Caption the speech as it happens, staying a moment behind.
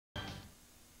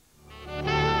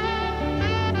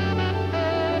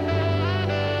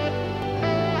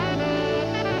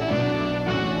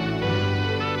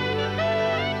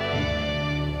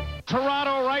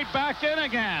back in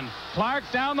again. Clark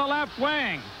down the left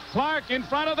wing. Clark in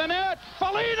front of the net.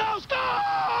 Foligno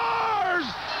scores!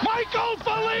 Michael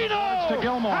Foligno! To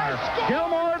Gilmour.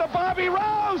 Gilmour to Bobby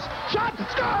Rose. Shot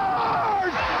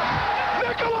scores!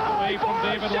 Nikolai! Away from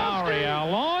David Lowry. A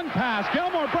long pass.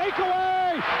 Gilmour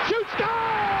breakaway. Shoot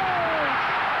scores!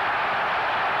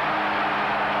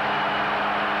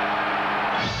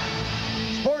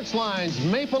 Sportsline's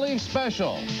Maple Leaf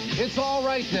Special. It's All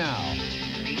Right Now.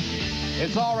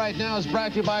 It's All Right Now is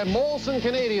brought to you by Molson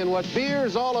Canadian, what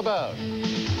beer's all about.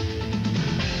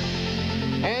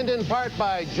 And in part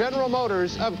by General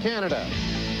Motors of Canada.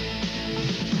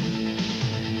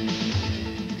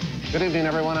 Good evening,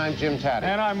 everyone. I'm Jim Taddy.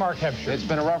 And I'm Mark Hebscher. It's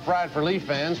been a rough ride for Leaf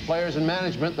fans, players, and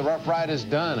management. The rough ride is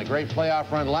done. A great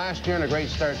playoff run last year and a great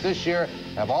start this year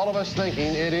have all of us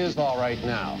thinking it is all right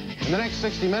now. In the next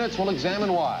 60 minutes, we'll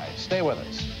examine why. Stay with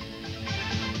us.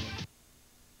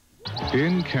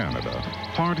 In Canada,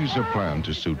 parties are planned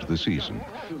to suit the season.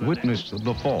 Witness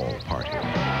the fall party,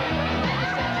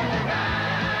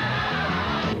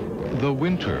 the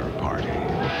winter party,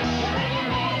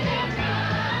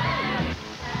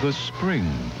 the spring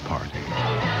party,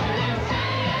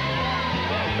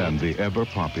 and the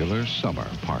ever-popular summer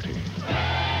party.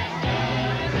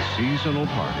 The seasonal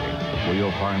party, where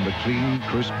you'll find the clean,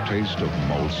 crisp taste of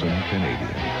Molson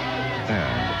Canadian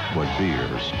and what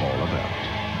beer's all about.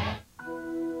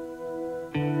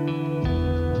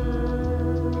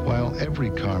 While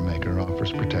every car maker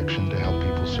offers protection to help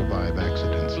people survive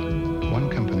accidents, one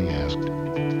company asked,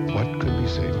 what could be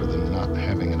safer than not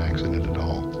having an accident at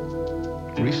all?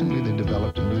 Recently, they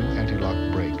developed a new anti-lock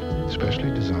brake,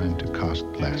 specially designed to cost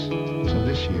less. So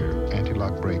this year,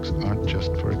 anti-lock brakes aren't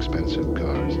just for expensive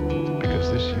cars, because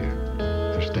this year,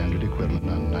 they're standard equipment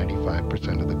on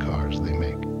 95% of the cars they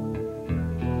make.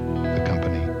 The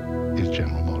company is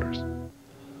General Motors.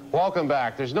 Welcome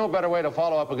back. There's no better way to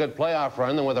follow up a good playoff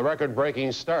run than with a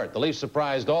record-breaking start. The Leafs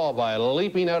surprised all by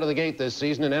leaping out of the gate this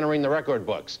season and entering the record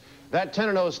books. That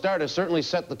 10-0 start has certainly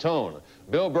set the tone.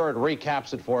 Bill Bird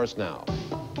recaps it for us now.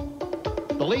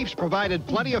 The Leafs provided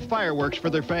plenty of fireworks for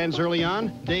their fans early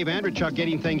on. Dave Andreychuk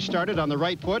getting things started on the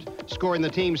right foot, scoring the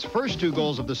team's first 2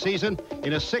 goals of the season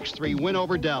in a 6-3 win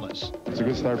over Dallas. It's a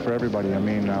good start for everybody. I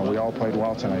mean, we all played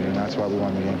well tonight, and that's why we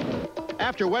won the game.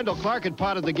 After Wendel Clark had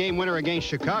potted the game winner against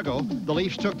Chicago, the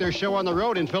Leafs took their show on the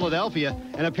road in Philadelphia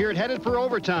and appeared headed for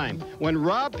overtime when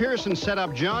Rob Pearson set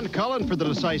up John Cullen for the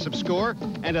decisive score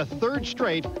and a 3rd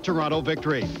straight Toronto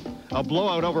victory. A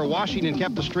blowout over Washington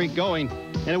kept the streak going,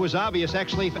 and it was obvious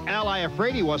ex-Leaf Al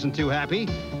Iafrate wasn't too happy,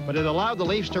 but it allowed the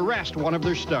Leafs to rest one of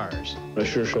their stars. I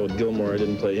sure showed Gilmour I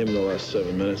didn't play him in the last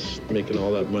 7 minutes, making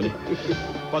all that money.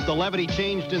 But the levity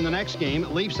changed in the next game.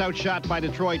 Leafs outshot by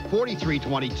Detroit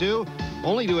 43-22,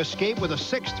 only to escape with a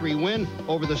 6-3 win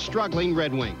over the struggling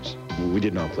Red Wings. We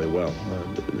did not play well.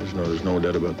 There's no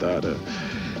doubt about that.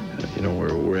 You know,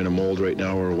 we're in a mold right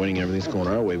now. We're winning. Everything's going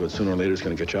our way, but sooner or later it's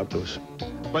going to catch up to us.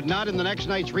 But not in the next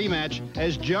night's rematch,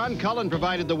 as John Cullen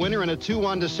provided the winner in a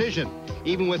 2-1 decision.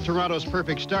 Even with Toronto's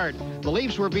perfect start, the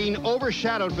Leafs were being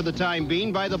overshadowed for the time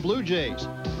being by the Blue Jays.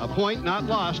 A point not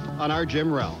lost on our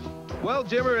Jim Ralph. Well,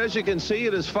 Jimmer, as you can see,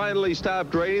 it has finally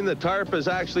stopped raining. The tarp is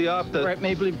actually off the... We're at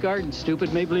Maple Leaf Gardens,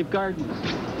 stupid Maple Leaf Gardens.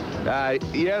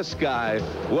 Yes, Guy.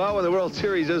 Well, when the World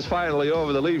Series is finally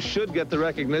over, the Leafs should get the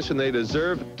recognition they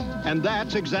deserve. And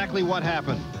that's exactly what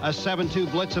happened. A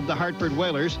 7-2 blitz of the Hartford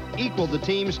Whalers equaled the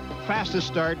team's fastest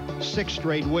start, 6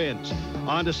 straight wins.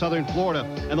 On to Southern Florida,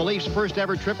 and the Leafs' first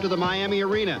ever trip to the Miami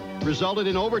Arena resulted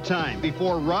in overtime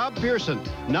before Rob Pearson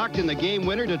knocked in the game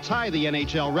winner to tie the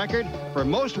NHL record for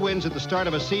most wins at the start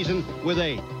of a season with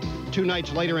 8. 2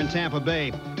 nights later in Tampa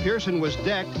Bay, Pearson was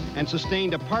decked and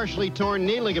sustained a partially torn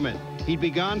knee ligament. He'd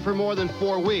be gone for more than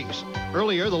 4 weeks.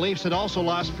 Earlier, the Leafs had also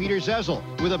lost Peter Zezel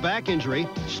with a back injury.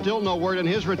 Still no word on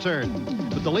his return.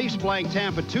 But the Leafs blanked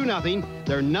Tampa 2-0,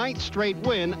 their 9th straight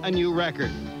win, a new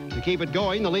record. To keep it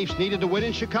going, the Leafs needed to win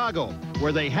in Chicago,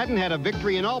 where they hadn't had a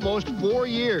victory in almost 4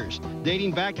 years,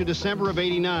 dating back to December of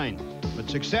 '89. But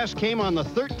success came on the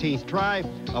 13th try,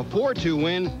 a 4-2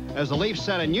 win, as the Leafs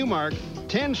set a new mark,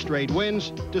 10 straight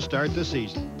wins to start the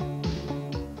season.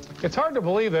 It's hard to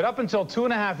believe that up until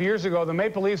 2.5 years ago, the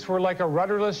Maple Leafs were like a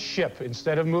rudderless ship.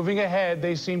 Instead of moving ahead,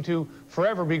 they seemed to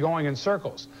forever be going in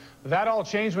circles. That all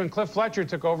changed when Cliff Fletcher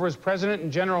took over as president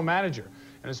and general manager.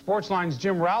 And as Sportsline's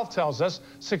Jim Ralph tells us,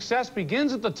 success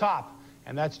begins at the top,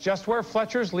 and that's just where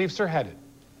Fletcher's Leafs are headed.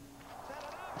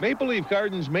 Maple Leaf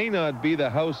Gardens may not be the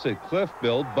house that Cliff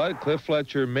built, but Cliff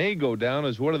Fletcher may go down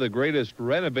as one of the greatest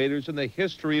renovators in the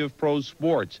history of pro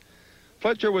sports.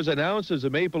 Fletcher was announced as the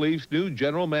Maple Leafs' new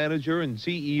general manager and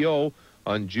CEO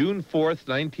on June 4th,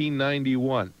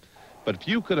 1991. but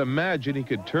few could imagine he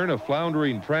could turn a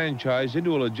floundering franchise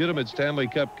into a legitimate Stanley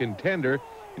Cup contender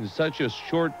in such a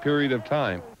short period of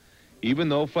time, even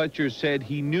though Fletcher said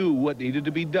he knew what needed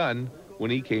to be done when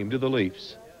he came to the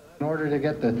Leafs. In order to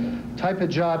get the type of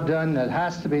job done that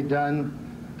has to be done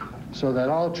so that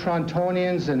all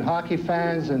Torontonians and hockey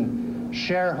fans and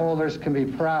shareholders can be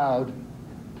proud,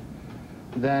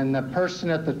 then the person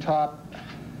at the top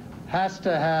has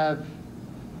to have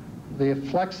the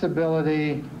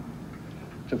flexibility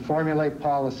to formulate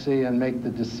policy and make the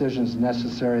decisions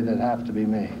necessary that have to be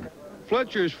made.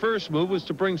 Fletcher's first move was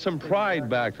to bring some pride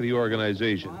back to the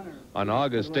organization. On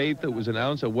August 8th, it was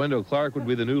announced that Wendel Clark would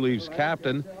be the new Leafs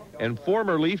captain, and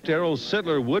former Leaf Darryl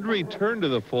Sittler would return to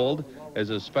the fold as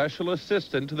a special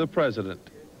assistant to the president.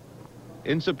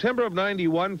 In September of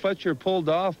 '91, Fletcher pulled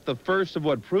off the first of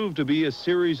what proved to be a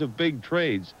series of big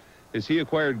trades, as he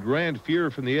acquired Grant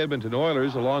Fuhr from the Edmonton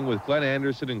Oilers along with Glenn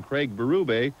Anderson and Craig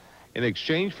Berube in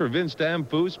exchange for Vince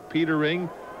Damphousse, Peter Ring,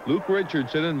 Luke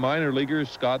Richardson, and minor leaguer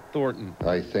Scott Thornton.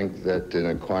 I think that in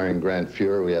acquiring Grant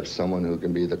Fuhr, we have someone who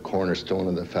can be the cornerstone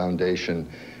of the foundation.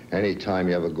 Anytime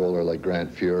you have a goaler like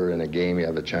Grant Fuhr in a game, you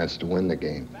have a chance to win the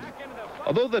game.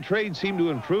 Although the trade seemed to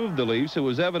improve the Leafs, it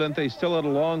was evident they still had a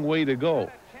long way to go.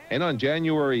 And on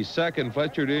January 2nd,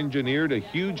 Fletcher engineered a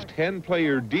huge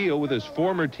 10-player deal with his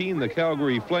former team, the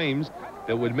Calgary Flames,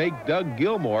 that would make Doug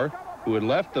Gilmour, who had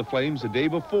left the Flames the day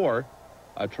before,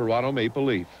 a Toronto Maple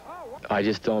Leaf. I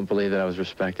just don't believe that I was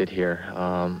respected here.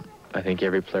 I think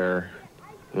every player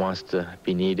wants to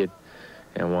be needed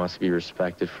and wants to be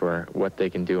respected for what they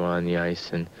can do on the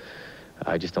ice, and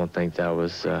I just don't think that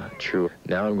was true.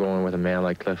 Now I'm going with a man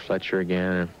like Cliff Fletcher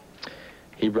again, and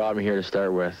he brought me here to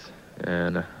start with,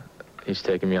 and he's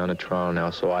taking me on to Toronto now,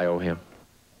 so I owe him.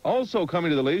 Also coming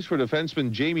to the Leafs were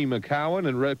defenseman Jamie McCowan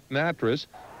and Rick Natras,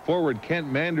 forward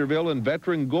Kent Manderville, and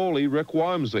veteran goalie Rick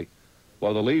Wamsley,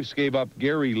 while the Leafs gave up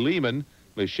Gary Lehman,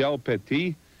 Michel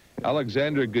Petit,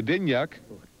 Alexander Godinyak,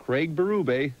 Craig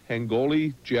Berube, and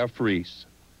goalie Jeff Reese.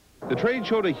 The trade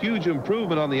showed a huge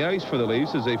improvement on the ice for the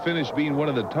Leafs as they finished being one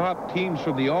of the top teams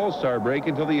from the All-Star break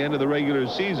until the end of the regular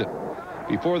season.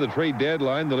 Before the trade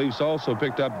deadline, the Leafs also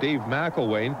picked up Dave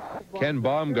McElwain, Ken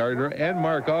Baumgartner, and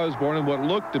Mark Osborne in what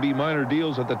looked to be minor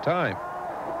deals at the time.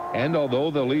 And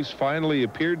although the Leafs finally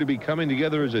appeared to be coming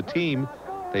together as a team,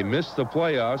 they missed the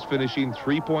playoffs, finishing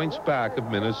 3 points back of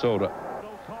Minnesota.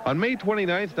 On May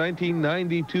 29th,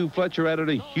 1992, Fletcher added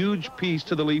a huge piece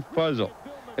to the Leaf puzzle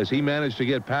as he managed to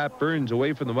get Pat Burns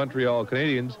away from the Montreal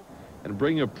Canadiens and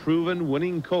bring a proven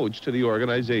winning coach to the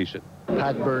organization.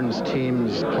 Pat Burns'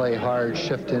 teams play hard,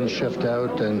 shift in, shift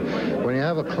out, and when you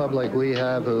have a club like we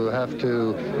have who have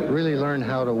to really learn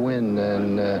how to win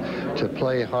and to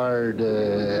play hard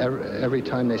every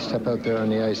time they step out there on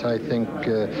the ice, I think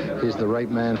he's the right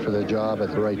man for the job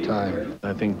at the right time.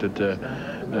 I think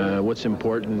that what's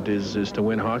important is to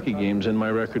win hockey games, and my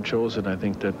record shows it. I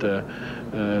think that the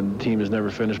team has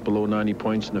never finished below 90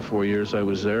 points in the 4 years I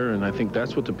was there, and I think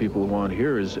that's what the people want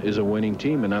here is a winning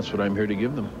team, and that's what I'm here to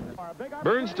give them.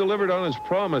 Burns delivered on his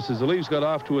promise as the Leafs got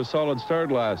off to a solid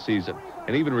start last season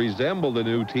and even resembled the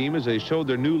new team as they showed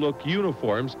their new look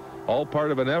uniforms, all part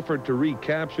of an effort to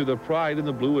recapture the pride in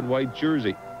the blue and white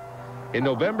jersey. In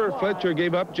November, Fletcher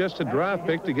gave up just a draft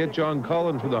pick to get John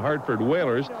Cullen from the Hartford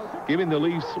Whalers, giving the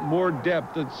Leafs more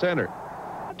depth at center.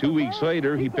 2 weeks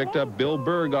later, he picked up Bill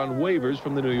Berg on waivers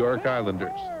from the New York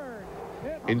Islanders.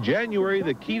 In January,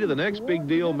 the key to the next big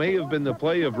deal may have been the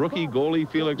play of rookie goalie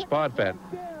Felix Potvin.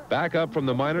 Back up from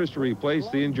the minors to replace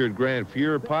the injured Grant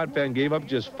Fuhr, Potvin gave up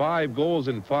just 5 goals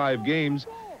in 5 games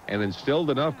and instilled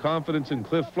enough confidence in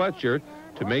Cliff Fletcher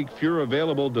to make Fuhr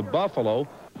available to Buffalo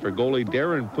for goalie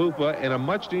Darren Pupa and a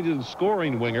much-needed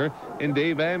scoring winger in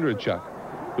Dave Andreychuk,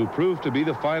 who proved to be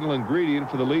the final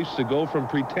ingredient for the Leafs to go from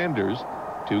pretenders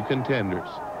to contenders.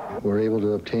 We're able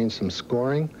to obtain some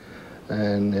scoring,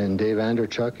 and Dave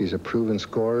Andreychuk, he's a proven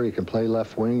scorer. He can play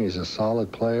left wing. He's a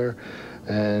solid player.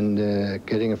 And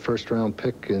getting a first-round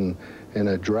pick in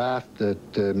a draft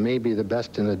that may be the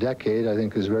best in a decade, I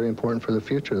think is very important for the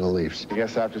future of the Leafs. I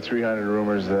guess after 300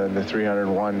 rumors, the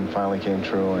 301 finally came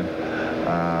true,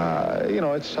 and, you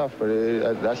know, it's tough, but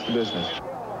that's the business.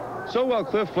 So while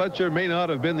Cliff Fletcher may not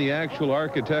have been the actual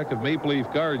architect of Maple Leaf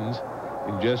Gardens,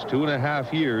 in just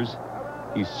 2.5 years,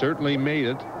 he certainly made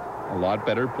it a lot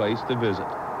better place to visit.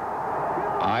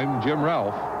 I'm Jim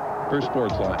Ralph for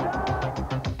Sportsline.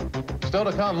 Still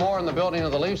to come, more on the building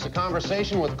of the Leafs, a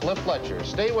conversation with Cliff Fletcher.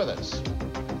 Stay with us.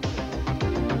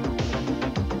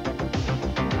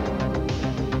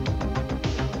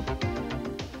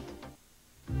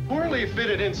 Poorly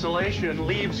fitted insulation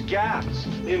leaves gaps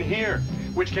in here.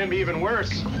 which can be even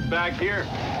worse back here.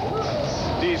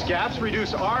 These gaps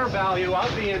reduce R value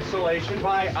of the insulation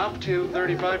by up to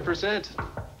 35%.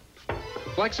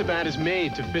 Flexiband is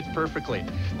made to fit perfectly.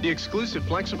 The exclusive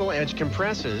flexible edge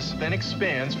compresses, then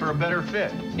expands for a better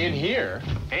fit in here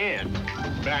and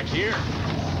back here.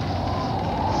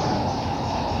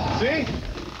 See?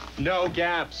 No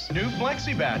gaps. New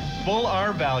Flexiband, full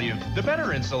R value, the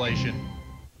better insulation.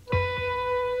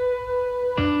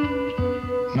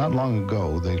 Not long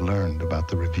ago, they learned about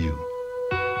the review.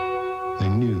 They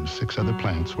knew 6 other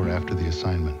plants were after the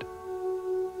assignment.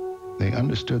 They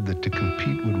understood that to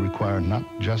compete would require not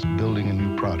just building a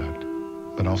new product,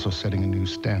 but also setting a new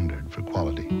standard for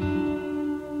quality.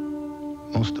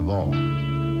 Most of all,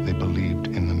 they believed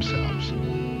in themselves.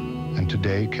 And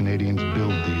today, Canadians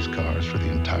build these cars for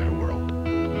the entire world.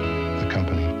 The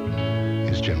company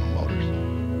is General Motors.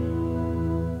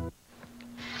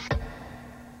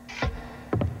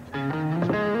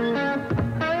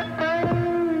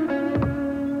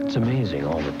 It's amazing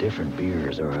all the different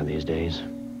beers there are these days.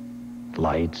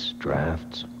 Lights,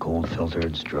 drafts, cold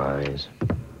filtereds, dries.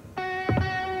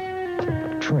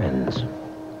 Trends.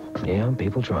 Yeah,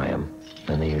 people try them,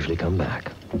 and they usually come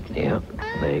back. Yeah,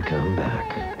 they come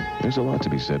back. There's a lot to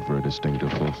be said for a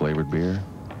distinctive full-flavored beer,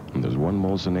 and there's one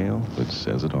Molson Ale that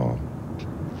says it all.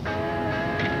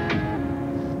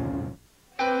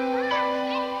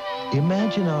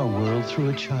 Imagine our world through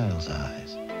a child's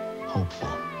eyes. Hopeful.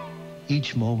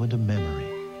 Each moment a memory.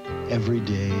 Every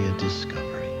day a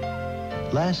discovery.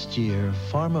 Last year,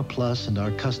 Pharma Plus and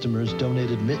our customers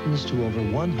donated mittens to over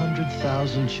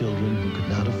 100,000 children who could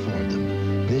not afford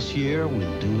them. This year,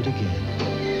 we'll do it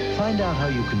again. Find out how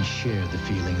you can share the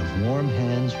feeling of warm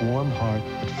hands, warm heart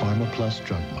at Pharma Plus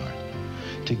Drug Mart.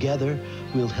 Together,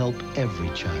 we'll help every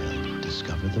child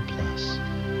discover the plus.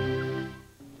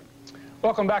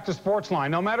 Welcome back to Sportsline.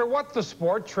 No matter what the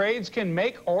sport, trades can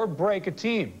make or break a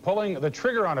team. Pulling the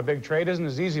trigger on a big trade isn't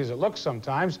as easy as it looks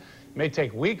sometimes. It may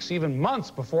take weeks, even months,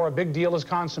 before a big deal is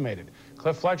consummated.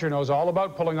 Cliff Fletcher knows all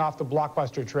about pulling off the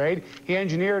blockbuster trade. He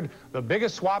engineered the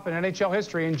biggest swap in NHL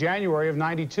history in January of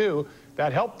 '92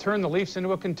 that helped turn the Leafs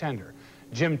into a contender.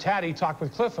 Jim Taddy talked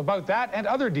with Cliff about that and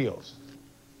other deals.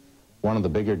 One of the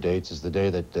bigger dates is the day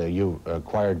that you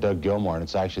acquired Doug Gilmour, and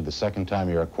it's actually the second time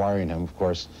you're acquiring him. Of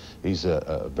course, he's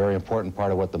a very important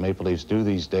part of what the Maple Leafs do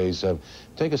these days.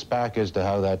 Take us back as to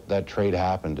how that trade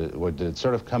happened. Did it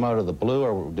sort of come out of the blue,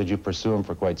 or did you pursue him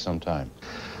for quite some time?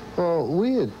 Well,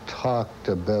 we had talked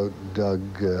about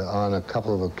Doug on a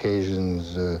couple of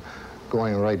occasions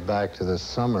going right back to the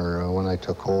summer when I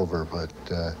took over, but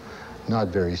not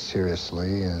very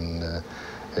seriously. And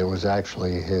it was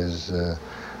actually his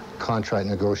contract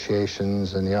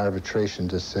negotiations and the arbitration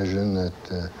decision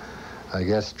that I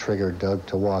guess triggered Doug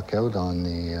to walk out on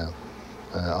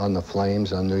the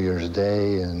Flames on New Year's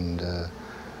Day, and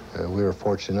we were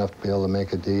fortunate enough to be able to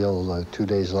make a deal 2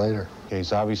 days later. Okay,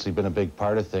 he's obviously been a big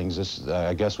part of things. This,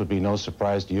 I guess, would be no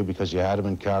surprise to you because you had him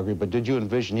in Calgary, but did you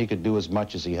envision he could do as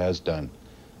much as he has done?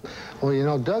 Well, you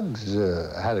know, Doug's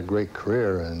had a great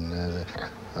career, and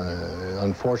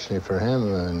unfortunately for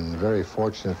him and very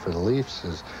fortunate for the Leafs,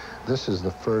 this is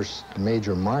the first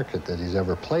major market that he's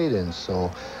ever played in,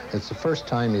 so it's the first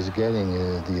time he's getting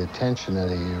the attention that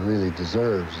he really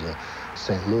deserves.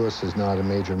 St. Louis is not a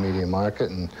major media market,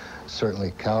 and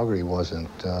certainly Calgary wasn't.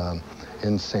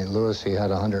 In St. Louis, he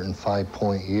had a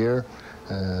 105-point year,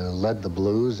 led the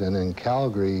Blues, and in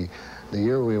Calgary, the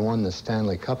year we won the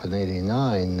Stanley Cup in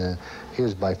 '89, he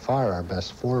was by far our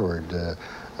best forward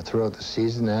throughout the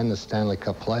season and the Stanley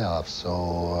Cup playoffs.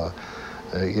 So,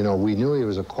 you know, we knew he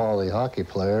was a quality hockey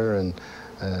player, and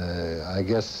I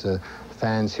guess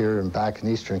fans here and back in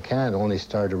Eastern Canada only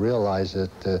started to realize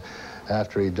it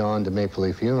after he donned a Maple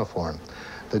Leaf uniform.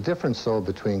 The difference, though,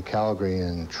 between Calgary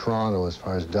and Toronto as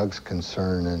far as Doug's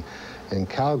concerned, and in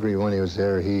Calgary when he was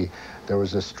there, there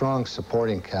was a strong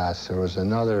supporting cast. There was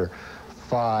another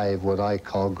 5 what I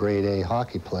call grade A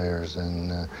hockey players,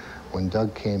 and when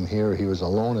Doug came here, he was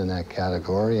alone in that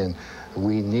category, and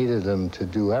we needed him to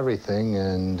do everything,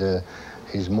 and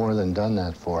he's more than done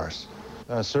that for us.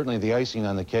 Certainly the icing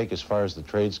on the cake as far as the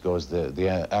trades goes,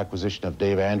 the acquisition of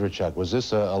Dave Andreychuk. Was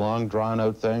this a long,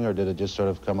 drawn-out thing, or did it just sort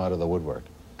of come out of the woodwork?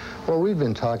 Well, we've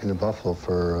been talking to Buffalo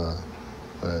for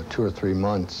 2 or 3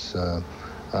 months.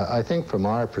 I think from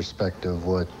our perspective,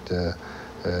 what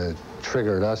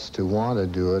triggered us to want to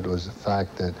do it was the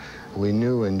fact that we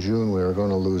knew in June we were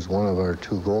going to lose one of our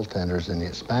 2 goaltenders in the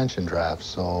expansion draft.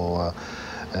 So,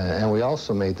 and we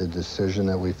also made the decision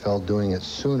that we felt doing it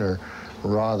sooner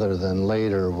rather than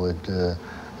later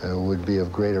would be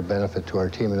of greater benefit to our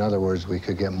team. In other words, we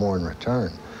could get more in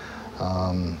return.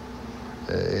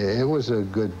 it was a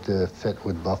good fit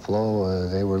with Buffalo.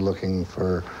 They were looking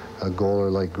for a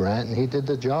goaler like Grant, and he did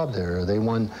the job there. They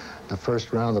won the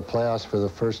first round of the playoffs for the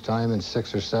first time in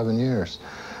 6 or 7 years.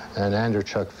 And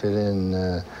Andreychuk fit in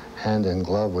hand in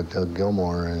glove with Doug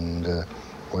Gilmour and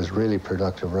was really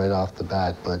productive right off the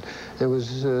bat. But it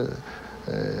was,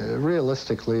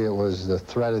 realistically, it was the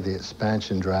threat of the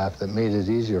expansion draft that made it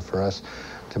easier for us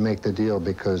to make the deal,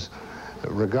 because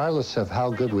regardless of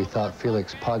how good we thought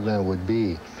Felix Potvin would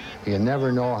be, you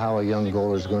never know how a young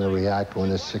goaler is going to react when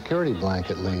his security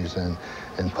blanket leaves. And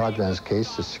in Potvin's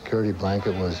case, the security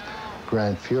blanket was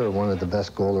Grant Fuhr, one of the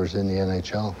best goalers in the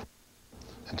NHL.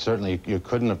 And certainly you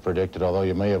couldn't have predicted, although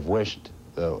you may have wished,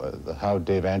 how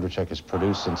Dave Andreychuk has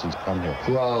produced since he's come here.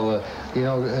 Well, you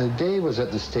know, Dave was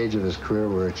at the stage of his career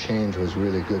where a change was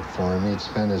really good for him. He'd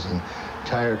spent his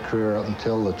entire career up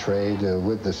until the trade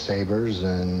with the Sabres,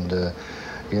 and,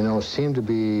 you know, seemed to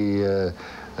be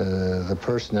the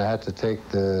person that had to take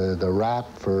the rap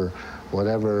for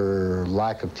whatever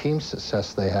lack of team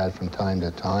success they had from time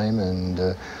to time.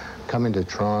 And coming to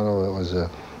Toronto, it was a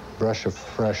breath of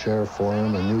fresh air for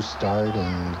him, a new start,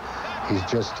 and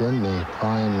he's just in the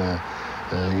prime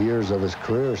years of his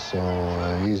career, so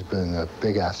he's been a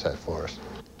big asset for us.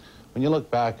 When you look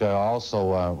back,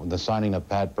 also, the signing of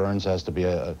Pat Burns has to be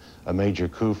a major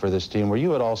coup for this team. Were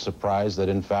you at all surprised that,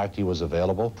 in fact, he was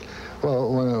available?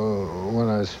 Well, when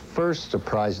I was first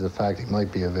surprised at the fact he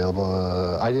might be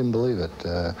available, I didn't believe it.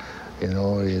 You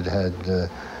know,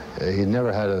 he'd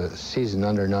never had a season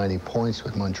under 90 points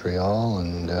with Montreal,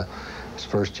 and his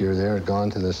first year there had gone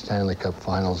to the Stanley Cup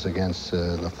Finals against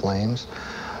the Flames.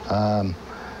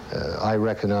 I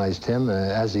recognized him,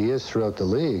 as he is throughout the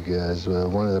league, as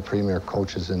one of the premier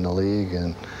coaches in the league,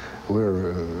 and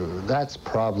that's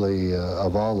probably,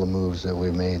 of all the moves that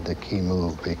we made, the key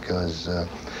move, because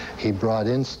he brought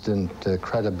instant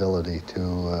credibility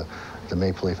to the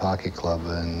Maple Leaf Hockey Club.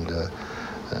 And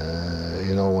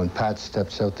you know, when Pat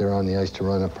steps out there on the ice to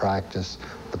run a practice,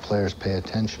 the players pay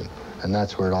attention, and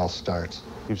that's where it all starts.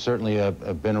 You've certainly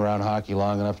been around hockey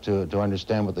long enough to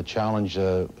understand what the challenge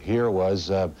here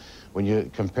was. When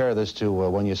you compare this to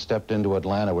when you stepped into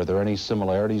Atlanta, were there any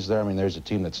similarities there? I mean, there's a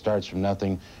team that starts from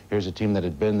nothing. Here's a team that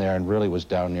had been there and really was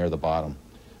down near the bottom.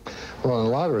 Well, in a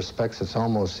lot of respects, it's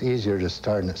almost easier to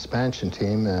start an expansion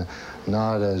team,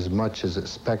 not as much as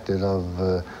expected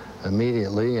of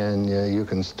immediately, and you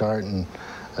can start and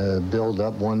build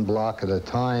up one block at a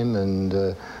time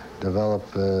and develop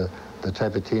the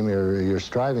type of team you're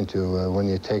striving to. When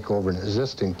you take over an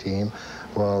existing team,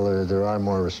 well, there are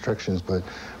more restrictions, but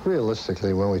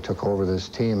realistically, when we took over this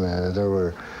team, there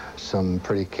were some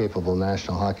pretty capable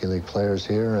National Hockey League players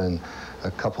here and a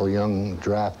couple young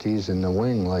draftees in the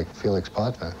wing like Felix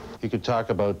Potvin. You could talk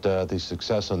about the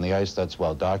success on the ice, that's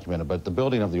well documented, but the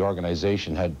building of the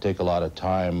organization had to take a lot of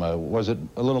time. Was it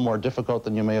a little more difficult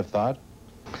than you may have thought?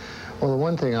 Well, the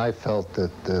one thing I felt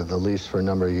that the Leafs for a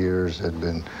number of years had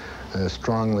been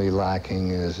strongly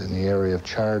lacking is in the area of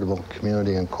charitable,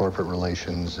 community, and corporate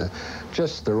relations,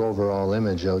 just their overall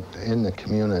image out in the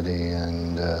community,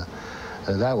 and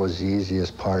that was the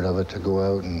easiest part of it, to go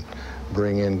out and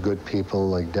bring in good people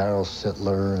like Darryl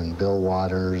Sittler and Bill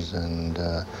Waters,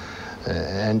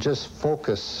 and just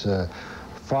focus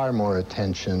far more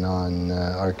attention on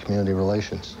our community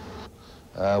relations.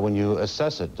 When you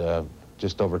assess it,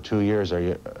 just over 2 years,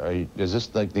 is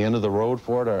this like the end of the road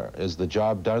for it, or is the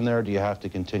job done there, or do you have to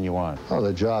continue on? Oh,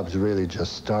 the job's really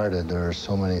just started. There are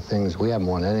so many things. We haven't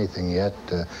won anything yet.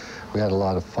 We had a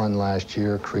lot of fun last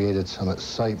year, created some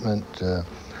excitement,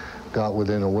 got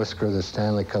within a whisker of the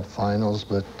Stanley Cup Finals,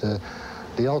 but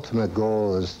the ultimate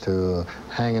goal is to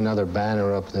hang another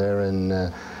banner up there in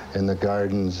the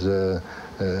Gardens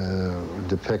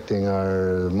depicting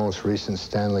our most recent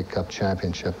Stanley Cup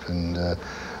championship, and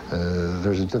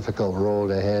there's a difficult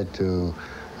road ahead to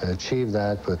achieve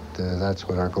that, but that's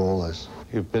what our goal is.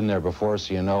 You've been there before,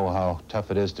 so you know how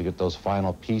tough it is to get those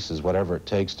final pieces, whatever it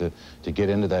takes to get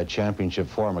into that championship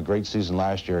form. A great season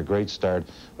last year, a great start,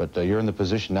 but you're in the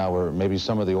position now where maybe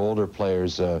some of the older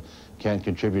players can't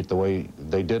contribute the way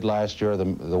they did last year,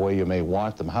 the way you may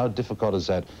want them. How difficult is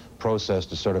that process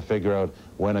to sort of figure out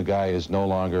when a guy is no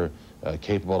longer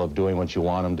capable of doing what you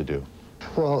want him to do?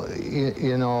 Well,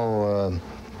 you know,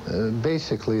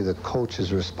 basically the coach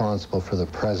is responsible for the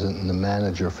present and the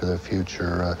manager for the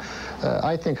future.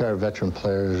 I think our veteran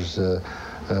players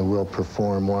will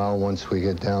perform well once we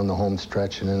get down the home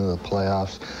stretch and into the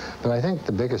playoffs. But I think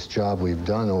the biggest job we've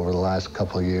done over the last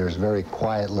couple of years, very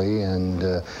quietly, and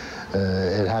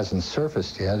it hasn't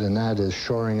surfaced yet, and that is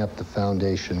shoring up the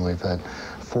foundation. We've had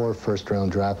 4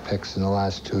 first-round draft picks in the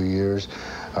last 2 years.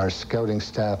 Our scouting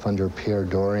staff under Pierre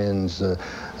Dorian's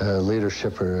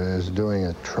leadership is doing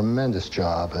a tremendous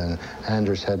job, and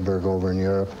Anders Hedberg over in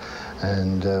Europe.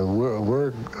 And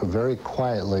we're very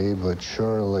quietly but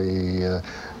surely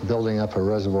building up a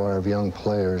reservoir of young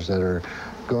players that are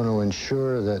going to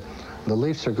ensure that the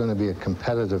Leafs are going to be a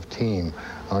competitive team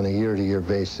on a year-to-year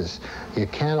basis. You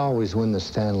can't always win the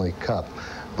Stanley Cup,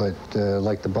 but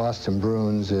like the Boston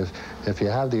Bruins, if you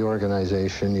have the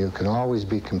organization, you can always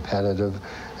be competitive,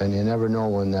 and you never know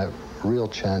when that real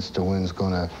chance to win is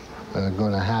going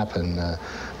to happen.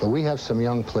 But we have some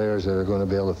young players that are going to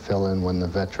be able to fill in when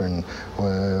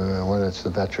when it's the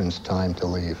veterans' time to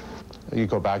leave. You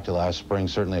go back to last spring,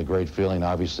 certainly a great feeling.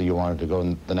 Obviously, you wanted to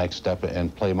go the next step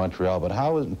and play Montreal, but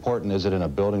how important is it in a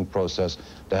building process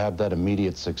to have that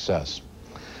immediate success?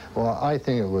 Well, I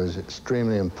think it was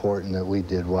extremely important that we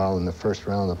did well in the first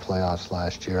round of the playoffs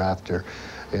last year after,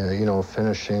 you know,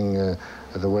 finishing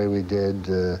the way we did,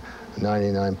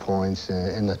 99 points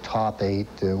in the top 8.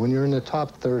 When you're in the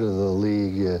top third of the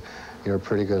league, you're a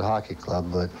pretty good hockey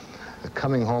club, but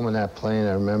coming home in that plane,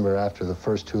 I remember after the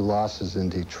first 2 losses in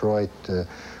Detroit,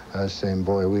 I was saying,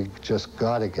 boy, we just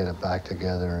got to get it back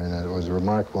together, and it was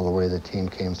remarkable the way the team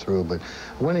came through. But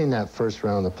winning that first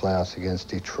round of the playoffs against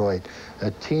Detroit,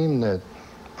 a team that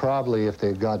probably, if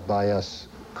they got by us,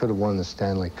 could have won the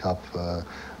Stanley Cup,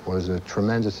 was a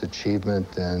tremendous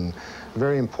achievement and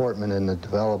very important in the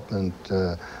development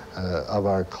of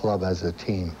our club as a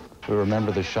team. We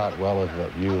remember the shot well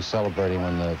of you celebrating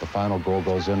when the final goal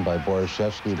goes in by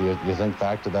Borishevsky. Do you think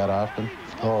back to that often?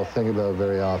 Oh, think about it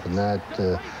very often. That,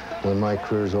 when my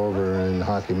career's over in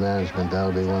hockey management,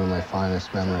 that'll be one of my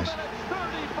finest memories.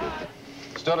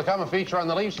 Still to come, a feature on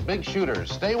the Leafs' big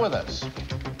shooters. Stay with us.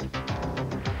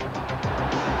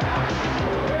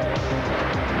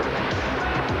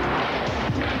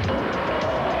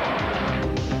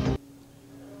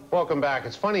 Welcome back.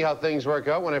 It's funny how things work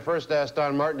out. When I first asked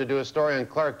Don Martin to do a story on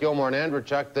Clark, Gilmour, and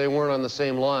Andreychuk, they weren't on the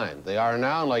same line. They are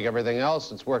now, and like everything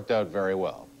else, it's worked out very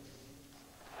well.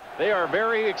 They are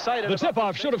very excited. The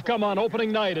tip-off should have come on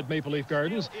opening night at Maple Leaf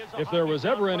Gardens. If there was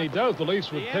ever any doubt the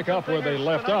Leafs would pick up where they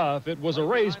left off, it was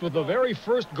erased with the very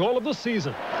first goal of the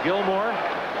season. Gilmour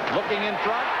looking in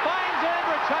front, finds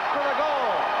Andreychuk for a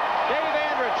goal. Dave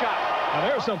Andreychuk. Now,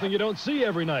 there's something you don't see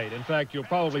every night. In fact, you'll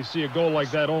probably see a goal like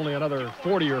that only another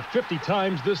 40 or 50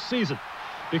 times this season.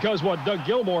 Because what Doug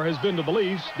Gilmour has been to the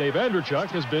Leafs, Dave Andreychuk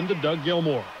has been to Doug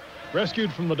Gilmour.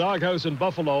 Rescued from the doghouse in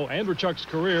Buffalo, Andreychuk's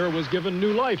career was given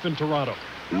new life in Toronto.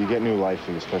 You get new life,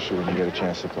 especially when you get a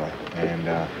chance to play. And,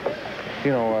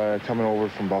 you know, coming over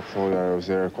from Buffalo, I was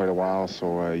there quite a while,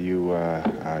 so you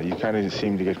kind of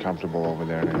seem to get comfortable over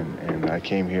there. And I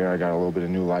came here, I got a little bit of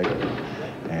new life,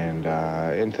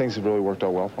 and things have really worked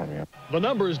out well for me. The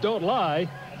numbers don't lie.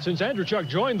 Since Andreychuk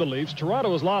joined the Leafs,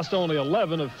 Toronto has lost only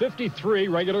 11 of 53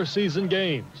 regular season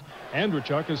games.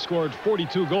 Andreychuk has scored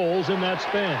 42 goals in that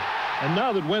span. And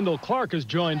now that Wendel Clark has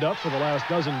joined up for the last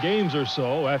dozen games or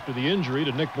so after the injury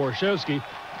to Nick Borishevsky,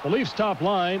 the Leafs' top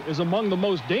line is among the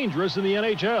most dangerous in the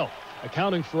NHL,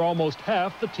 accounting for almost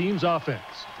half the team's offense.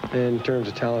 In terms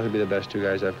of talent, he'd be the best 2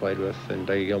 guys I've played with. And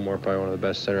Dougie Gilmour, probably one of the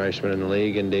best center icemen in the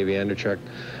league, and Davey Andreychuk,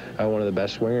 one of the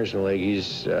best wingers in the league.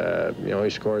 He's, you know,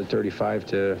 he's scored 35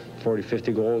 to 40,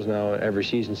 50 goals now every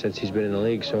season since he's been in the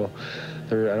league. So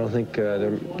I don't think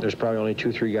there's probably only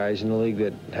 2, 3 guys in the league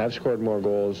that have scored more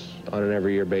goals on an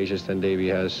every year basis than Davey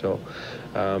has. So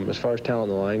as far as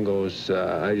talent in the line goes,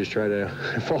 I just try to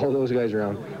follow those guys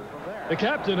around. The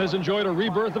captain has enjoyed a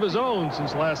rebirth of his own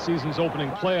since last season's opening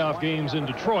playoff games in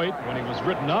Detroit, when he was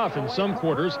written off in some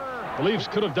quarters. The Leafs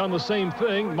could have done the same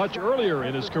thing much earlier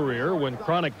in his career, when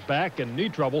chronic back and knee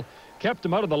trouble kept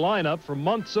him out of the lineup for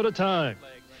months at a time.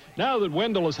 Now that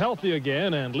Wendel is healthy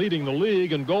again and leading the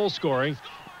league in goal scoring,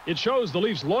 it shows the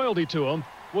Leafs' loyalty to him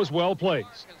was well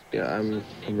placed. Yeah, I'm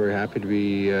very happy to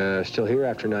be still here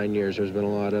after 9 years. There's been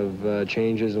a lot of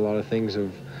changes, a lot of things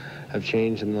have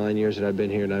changed in the 9 years that I've been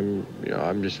here, and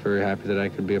I'm just very happy that I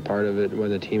could be a part of it when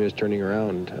the team is turning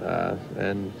around,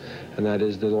 and that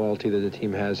is the loyalty that the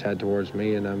team has had towards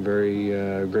me, and I'm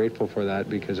very grateful for that,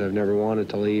 because I've never wanted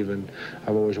to leave, and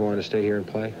I've always wanted to stay here and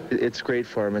play. It's great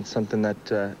for him. It's something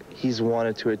that he's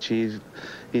wanted to achieve.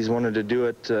 He's wanted to do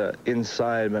it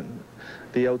inside, but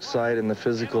the outside and the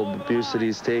physical abuse that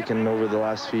he's taken over the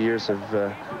last few years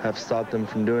have stopped him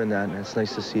from doing that, and it's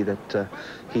nice to see that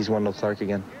he's Wendel Clark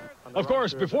again. Of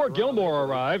course, before Gilmour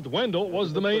arrived, Wendel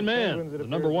was the main man, the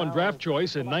 #1 draft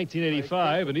choice in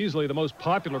 1985 and easily the most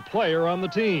popular player on the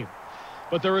team.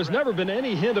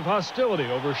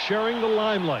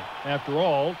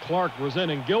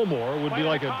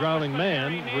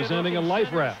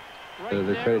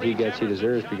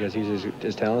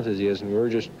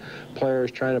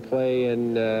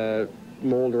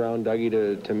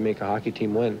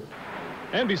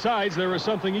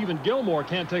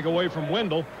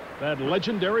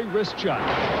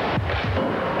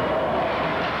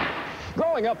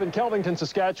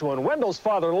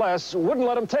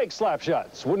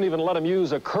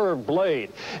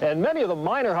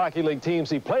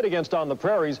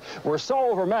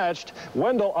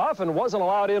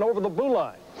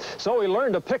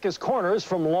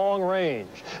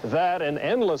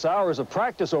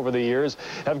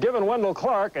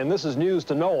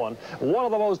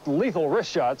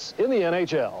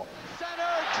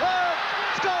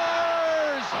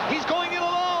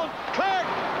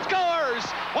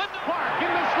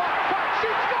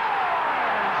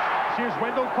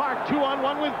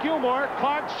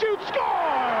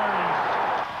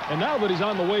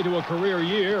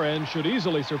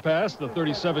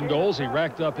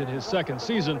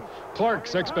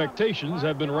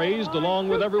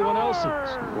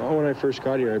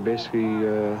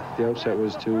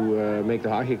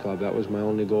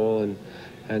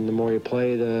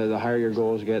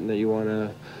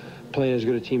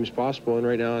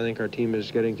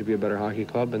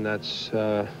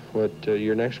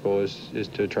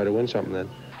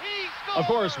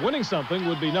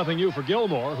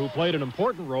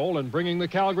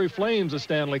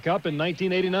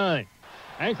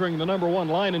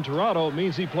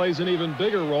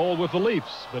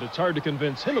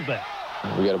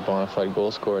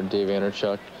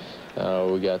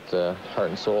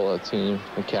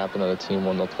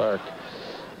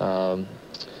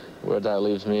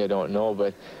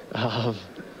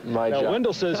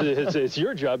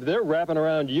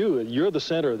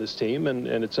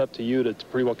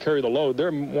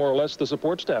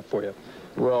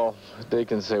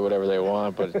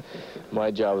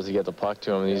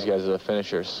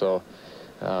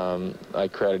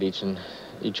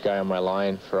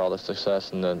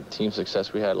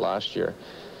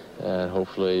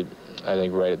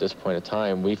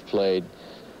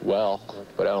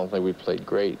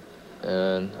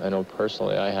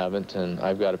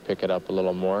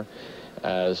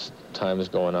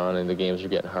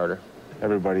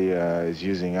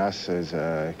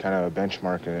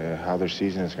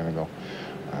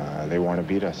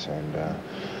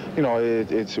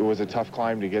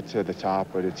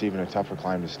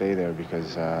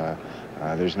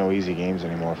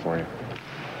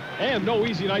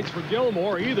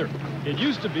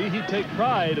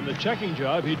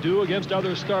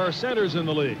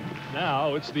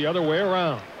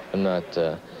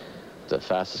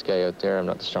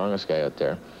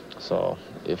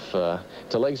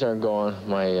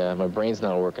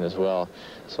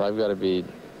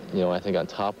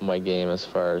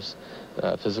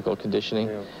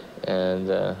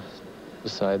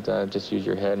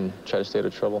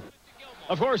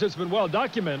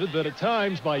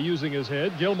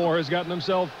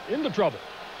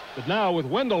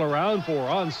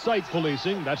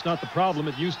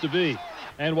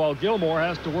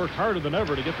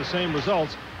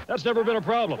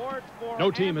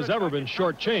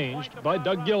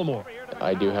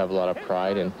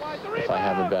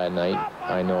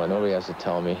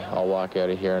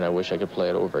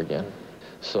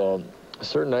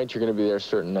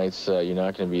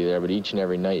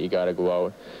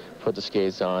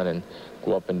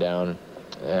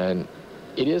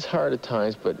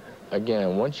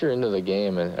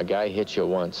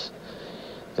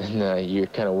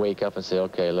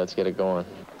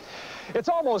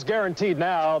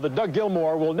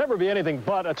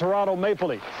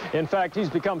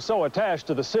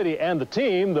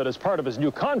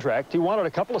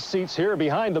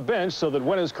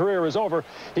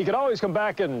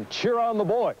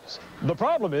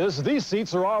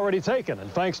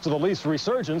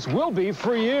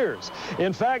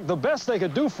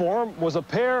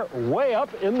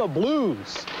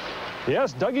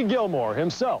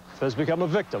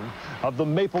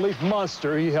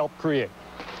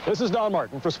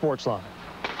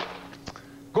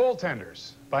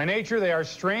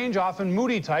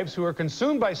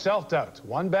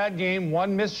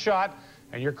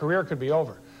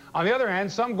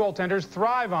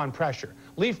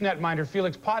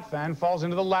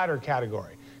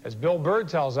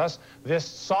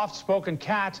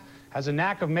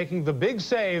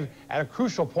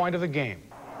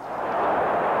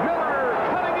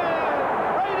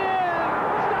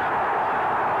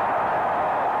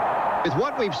 With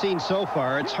what we've seen so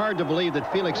far, it's hard to believe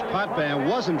that Felix Potvin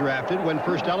wasn't drafted when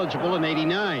first eligible in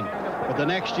 '89. But the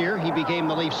next year, he became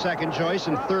the Leafs' second choice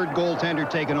and third goaltender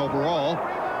taken overall.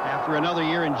 After another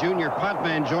year in junior,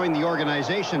 Potvin joined the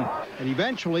organization and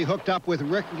eventually hooked up with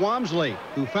Rick Wamsley,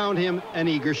 who found him an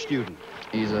eager student.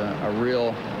 He's a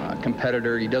real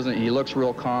competitor. He looks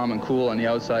real calm and cool on the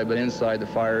outside, but inside the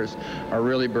fires are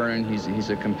really burning. He's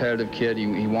a competitive kid.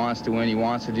 He wants to win. He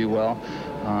wants to do well.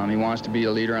 He wants to be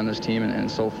a leader on this team,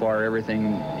 and so far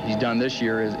everything he's done this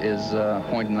year is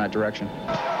pointing in that direction.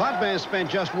 Potvin spent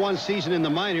just one season in the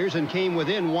minors and came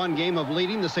within one game of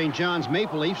leading the St. John's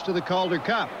Maple Leafs to the Calder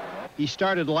Cup. He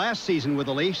started last season with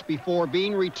the Leafs before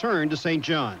being returned to St.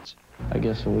 John's. I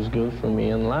guess it was good for me,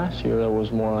 and last year that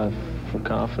was more for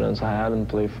confidence. I hadn't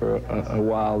played for a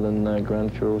while, then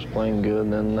Grant Fuhr was playing good,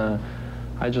 and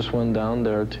I just went down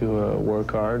there to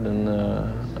work hard and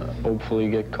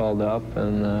hopefully get called up,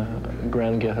 and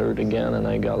Grant get hurt again, and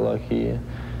I got lucky,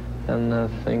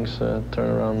 and things turned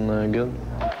around good.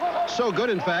 So good,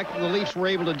 in fact, the Leafs were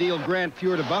able to deal Grant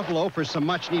Fuhr to Buffalo for some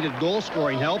much-needed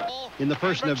goal-scoring help in the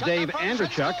person of Dave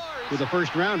Andreychuk, with a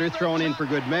first-rounder thrown in for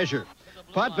good measure.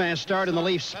 Potvin starred in the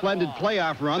Leafs' splendid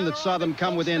playoff run that saw them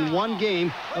come within one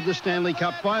game of the Stanley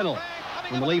Cup final.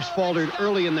 When the Leafs faltered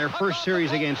early in their first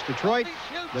series against Detroit,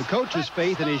 the coach's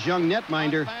faith in his young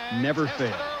netminder never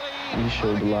failed. He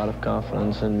showed a lot of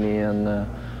confidence in me, and I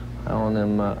owe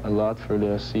him a lot for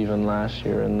this. Even last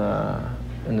year in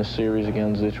the series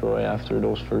against Detroit, after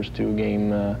those first two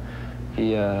games,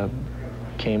 he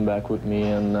came back with me,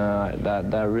 and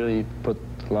that really put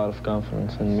a lot of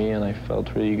confidence in me, and I felt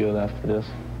really good after this.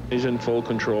 He's in full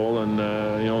control, and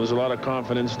you know, there's a lot of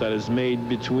confidence that is made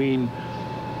between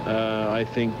I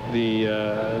think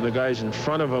the guys in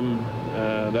front of him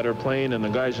that are playing, and the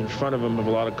guys in front of him have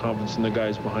a lot of confidence in the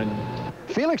guys behind him.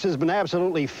 Felix has been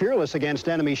absolutely fearless against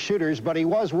enemy shooters, but he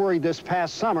was worried this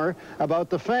past summer about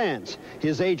the fans.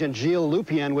 His agent, Gilles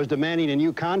Lupien, was demanding a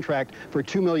new contract for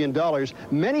 $2 million.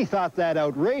 Many thought that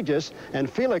outrageous, and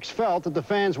Felix felt that the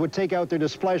fans would take out their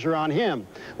displeasure on him.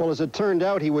 Well, as it turned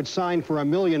out, he would sign for $1.3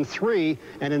 million,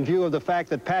 and in view of the fact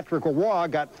that Patrick Roy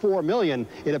got $4 million,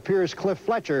 it appears Cliff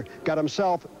Fletcher got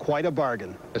himself quite a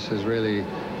bargain. This is really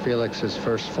Felix's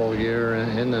first full year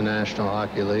in the National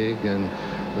Hockey League, and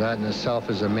that in itself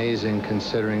is amazing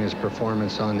considering his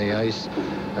performance on the ice.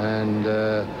 And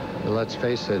let's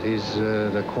face it, he's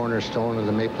the cornerstone of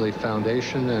the Maple Leaf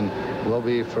Foundation and will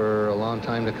be for a long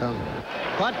time to come.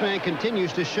 Potvin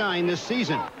continues to shine this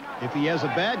season. If he has a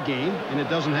bad game, and it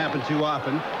doesn't happen too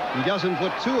often, he doesn't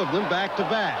put two of them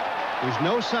back-to-back. There's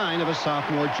no sign of a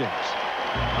sophomore jinx.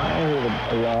 I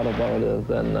heard a lot about it,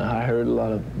 and I heard a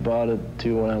lot about it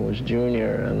too when I was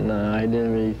junior, and I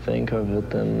didn't really think of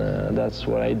it, and that's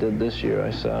what I did this year.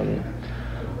 I said,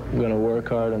 I'm going to work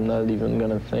hard, I'm not even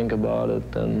going to think about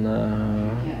it, and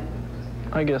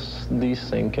I guess these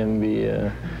things can be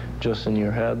just in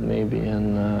your head maybe,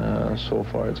 and so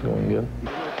far it's going good.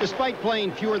 Despite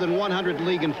playing fewer than 100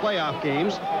 league and playoff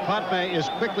games, Potvin is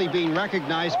quickly being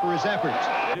recognized for his efforts.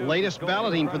 Latest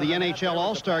balloting for the NHL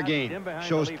All-Star Game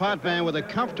shows Potvin with a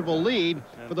comfortable lead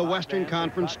for the Western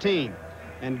Conference team.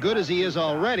 And good as he is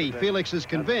already, Felix is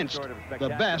convinced the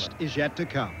best is yet to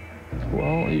come.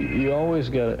 Well, you always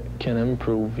can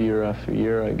improve year after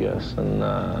year, I guess, and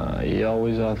you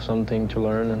always have something to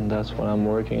learn, and that's what I'm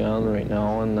working on right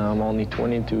now, and I'm only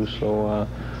 22, so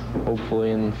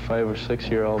hopefully in 5 or 6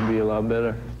 years I'll be a lot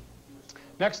better.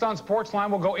 Next on Sportsline,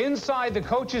 we'll go inside the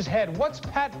coach's head. What's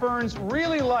Pat Burns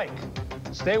really like?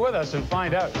 Stay with us and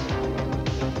find out.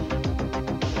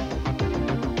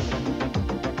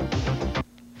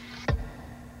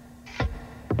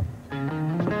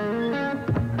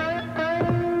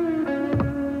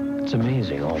 It's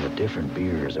amazing all the different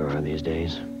beers there are these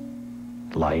days.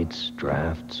 Lights,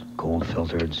 drafts, cold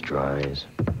filters, dries.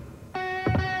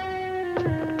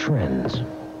 Trends.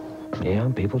 Yeah,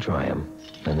 people try them,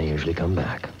 and they usually come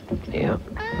back. Yeah,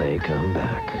 they come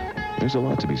back. There's a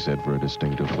lot to be said for a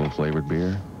distinctive full-flavored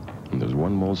beer, and there's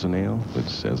one Molson Ale that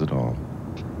says it all.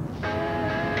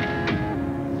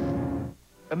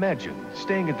 Imagine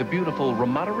staying at the beautiful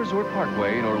Ramada Resort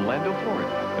Parkway in Orlando,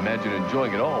 Florida. Imagine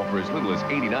enjoying it all for as little as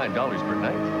 $89 per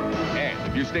night. And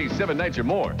if you stay 7 nights or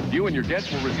more, you and your guests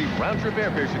will receive round-trip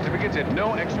airfare certificates at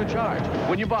no extra charge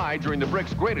when you buy during the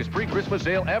Brick's greatest pre-Christmas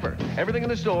sale ever. Everything in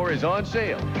the store is on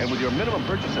sale. And with your minimum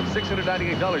purchase of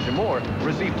 $698 or more,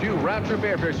 receive 2 round-trip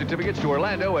airfare certificates to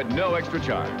Orlando at no extra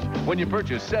charge when you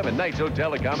purchase 7 nights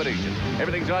hotel accommodation.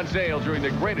 Everything's on sale during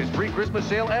the greatest pre-Christmas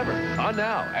sale ever. On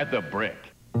now at the Brick.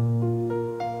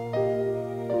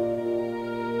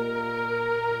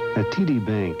 At TD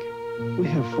Bank, We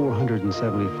have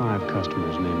 475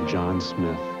 customers named John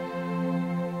Smith.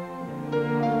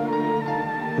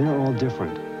 They're all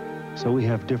different, so we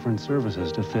have different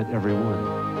services to fit everyone.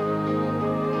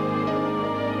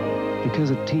 Because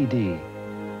at TD,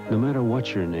 no matter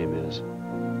what your name is,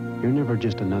 you're never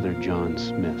just another John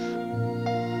Smith.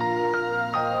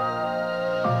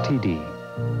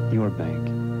 TD, your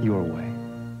bank, your way.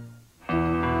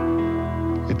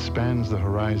 It spans the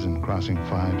horizon, crossing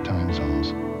 5 time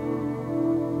zones.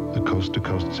 The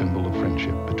coast-to-coast symbol of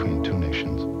friendship between two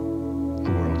nations.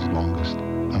 The world's longest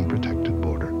unprotected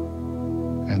border.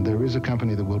 And there is a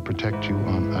company that will protect you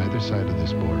on either side of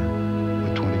this border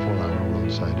with 24-hour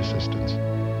roadside assistance.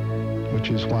 Which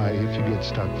is why, if you get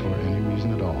stuck for any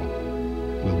reason at all,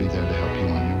 we'll be there to help you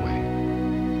on your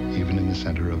way. Even in the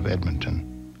center of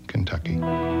Edmonton, Kentucky.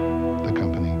 The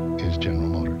company is General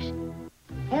Motors.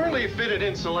 Poorly fitted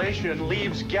insulation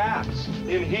leaves gaps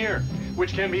in here,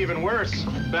 which can be even worse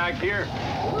back here.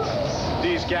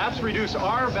 These gaps reduce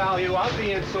R value of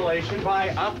the insulation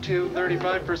by up to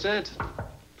 35%.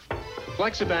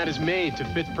 Flexibat is made to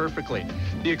fit perfectly.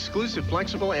 The exclusive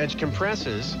flexible edge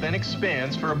compresses, then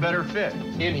expands for a better fit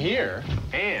in here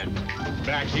and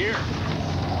back here.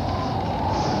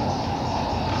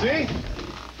 See?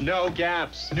 No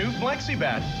gaps. New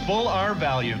Flexibat, full R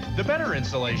value, the better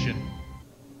insulation.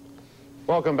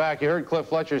 Welcome back. You heard Cliff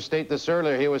Fletcher state this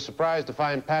earlier. He was surprised to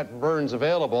find Pat Burns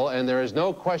available, and there is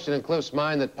no question in Cliff's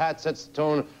mind that Pat sets the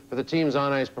tone for the team's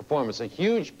on-ice performance. A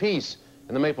huge piece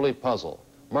in the Maple Leaf puzzle.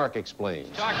 Mark explains.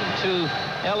 Talking to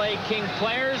L.A. King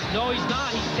players. No, he's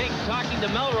not. He's talking to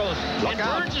Melrose. And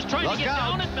Burns is trying to get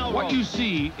down at Melrose. What you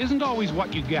see isn't always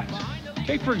what you get.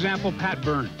 Take, for example, Pat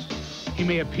Burns. He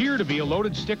may appear to be a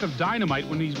loaded stick of dynamite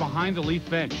when he's behind the Leaf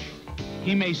bench.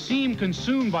 He may seem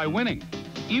consumed by winning,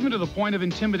 even to the point of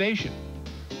intimidation.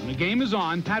 When the game is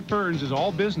on, Pat Burns is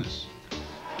all business.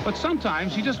 But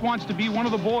sometimes he just wants to be one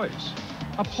of the boys,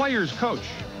 a player's coach.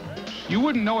 You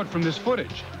wouldn't know it from this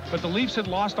footage, but the Leafs had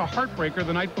lost a heartbreaker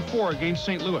the night before against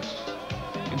St. Louis.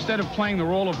 Instead of playing the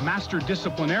role of master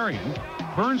disciplinarian,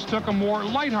 Burns took a more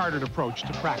lighthearted approach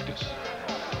to practice.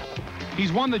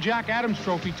 He's won the Jack Adams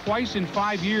Trophy twice in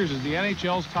 5 years as the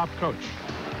NHL's top coach.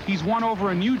 He's won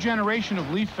over a new generation of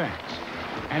Leaf fans,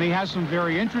 and he has some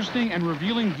very interesting and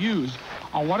revealing views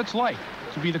on what it's like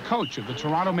to be the coach of the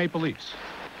Toronto Maple Leafs.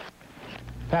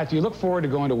 Pat, do you look forward to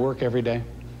going to work every day?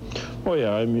 Oh,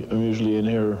 yeah, I'm usually in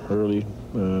here early,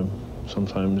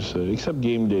 sometimes, except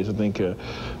game days. I think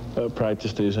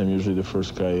practice days, I'm usually the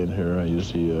first guy in here. I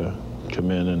usually come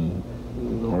in and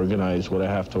organize what I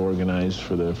have to organize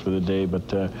for the day,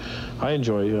 but I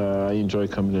enjoy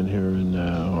coming in here, and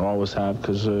always have,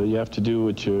 because you have to do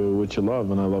what you love,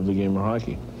 and I love the game of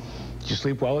hockey. Do you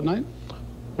sleep well at night?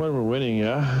 When we're winning,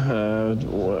 yeah.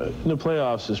 In the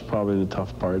playoffs is probably the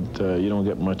tough part. You don't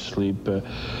get much sleep.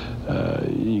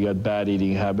 You got bad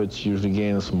eating habits. You usually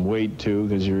gain some weight too,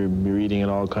 because you're eating at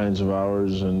all kinds of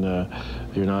hours, and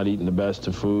you're not eating the best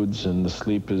of foods, and the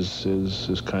sleep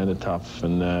is kind of tough.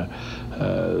 And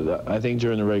I think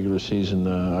during the regular season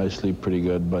I sleep pretty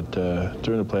good, but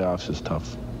during the playoffs it's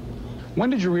tough. When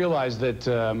did you realize that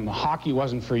hockey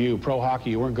wasn't for you, pro hockey,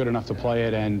 you weren't good enough to play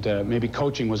it, and maybe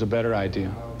coaching was a better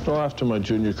idea? Well, after my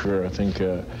junior career, I think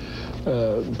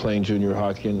playing junior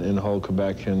hockey in Hull,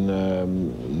 Quebec,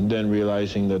 and then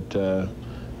realizing that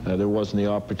there wasn't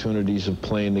the opportunities of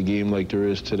playing the game like there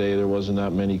is today. There wasn't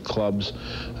that many clubs.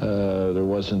 There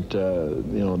wasn't,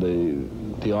 you know,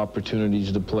 the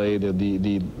opportunities to play.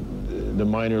 The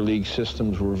minor league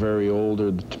systems were very old,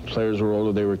 or the players were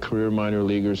older. They were career minor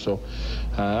leaguers. So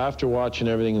after watching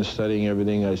everything and studying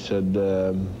everything, I said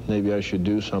maybe I should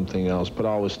do something else. But I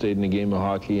always stayed in the game of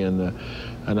hockey, and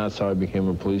that's how I became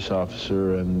a police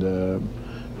officer. And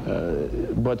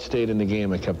but stayed in the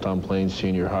game. I kept on playing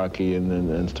senior hockey,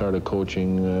 and started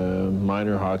coaching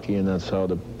minor hockey, and that's how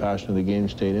the passion of the game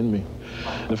stayed in me.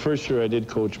 The first year I did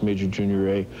coach Major Junior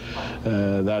A,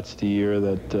 that's the year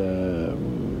that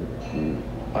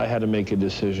I had to make a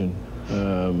decision.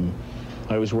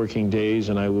 I was working days,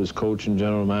 and I was coach and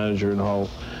general manager in Hull,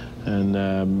 and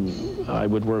I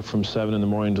would work from 7 in the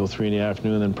morning until 3 in the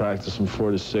afternoon, and then practice from 4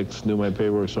 to 6, do my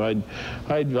paperwork. So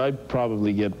I'd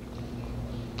probably get,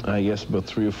 I guess, about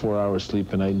 3 or 4 hours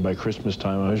sleep a night, and by Christmas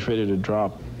time I was ready to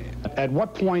drop. At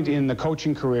what point in the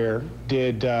coaching career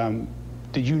did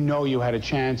you know you had a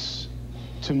chance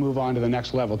to move on to the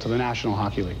next level, to the National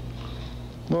Hockey League?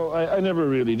 Well, I never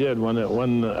really did.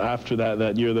 When after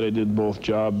that year that I did both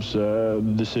jobs, the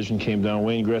decision came down.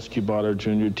 Wayne Gretzky bought our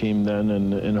junior team then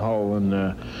in Hull, and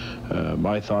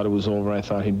I thought it was over. I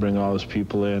thought he'd bring all his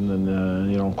people in,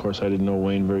 and you know, of course, I didn't know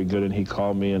Wayne very good, and he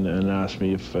called me and asked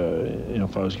me if you know,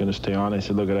 if I was going to stay on. I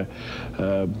said, look,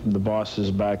 the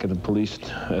bosses back at the police,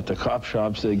 at the cop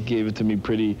shops, they gave it to me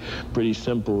pretty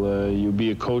simple. You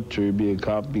be a coach or you be a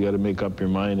cop. You got to make up your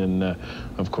mind, and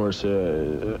of course,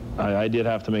 I did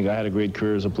have to make. I had a great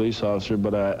career as a police officer,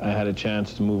 but I had a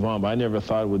chance to move on. But I never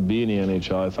thought it would be in the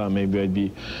NHL. I thought maybe I'd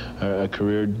be a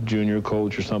career junior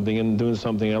coach or something and doing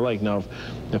something I like. Now,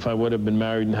 if I would have been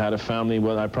married and had a family,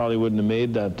 well, I probably wouldn't have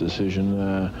made that decision.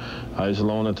 I was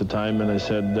alone at the time, and I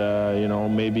said, you know,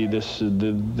 maybe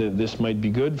this might be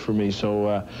good for me.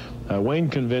 So Wayne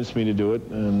convinced me to do it,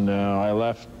 and I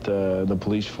left the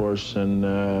police force, and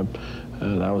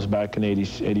that was back in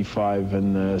 '85,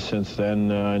 and since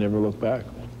then, I never looked back.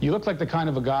 You look like the kind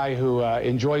of a guy who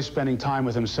enjoys spending time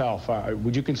with himself.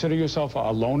 Would you consider yourself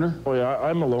a loner? Oh yeah,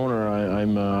 I'm a loner.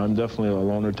 I'm definitely a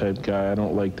loner type guy. I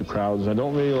don't like the crowds. I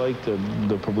don't really like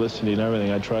the publicity and everything.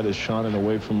 I try to shun it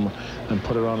away from and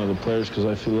put it on to the players, because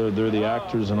I feel they're the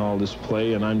actors in all this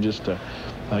play, and I'm just,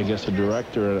 I guess, a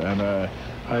director. And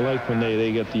I like when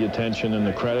they get the attention and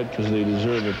the credit, because they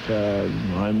deserve it.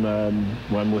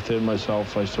 I'm within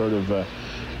myself. I sort of.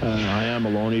 I am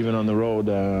alone, even on the road.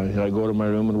 I go to my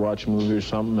room and watch a movie or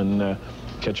something, and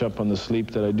catch up on the sleep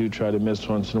that I do try to miss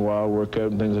once in a while, work out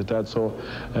and things like that. So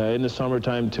in the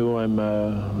summertime too, I'm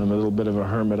a little bit of a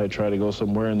hermit. I try to go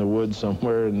somewhere in the woods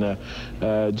somewhere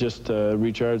and just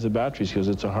recharge the batteries, because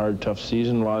it's a hard, tough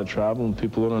season, a lot of travel, and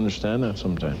people don't understand that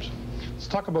sometimes. Let's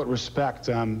talk about respect.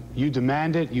 You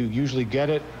demand it, you usually get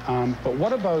it, but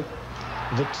what about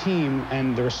the team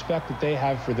and the respect that they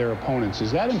have for their opponents?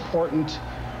 Is that important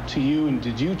to you, and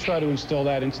did you try to instill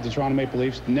that into the Toronto Maple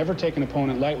Leafs? Never take an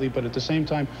opponent lightly, but at the same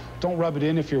time, don't rub it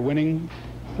in if you're winning.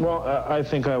 Well, I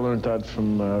think I learned that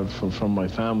from my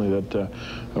family, that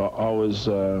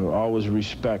always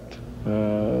respect.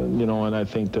 You know, and I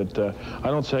think that I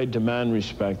don't say I demand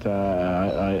respect.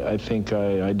 I think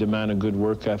I demand a good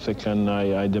work ethic, and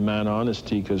I demand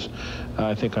honesty, because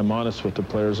I think I'm honest with the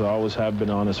players. I always have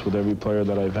been honest with every player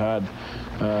that I've had.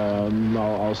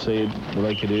 I'll say it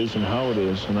like it is and how it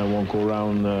is, and I won't go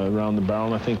around the barrel.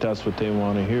 And I think that's what they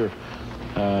want to hear.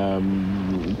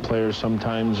 Players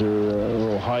sometimes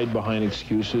will hide behind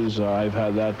excuses. I've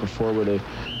had that before, where they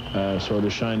sort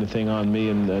of shine the thing on me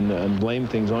and blame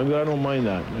things on me, but I don't mind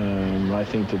that. I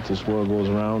think that this world goes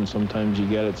around. Sometimes you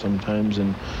get it, sometimes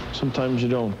you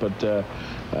don't. But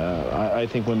I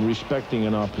think when respecting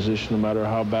an opposition, no matter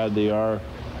how bad they are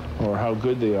or how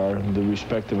good they are, the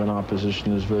respect of an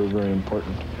opposition is very, very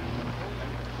important.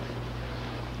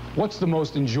 What's the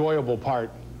most enjoyable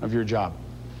part of your job?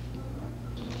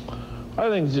 I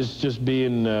think just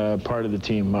being part of the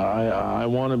team. I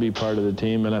want to be part of the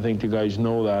team, and I think the guys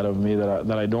know that of me,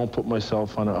 that I don't put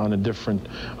myself on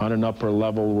an upper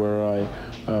level where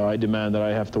I demand that I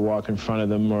have to walk in front of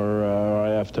them, or I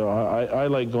have to. I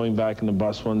like going back in the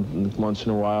bus once in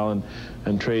a while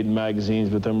and trading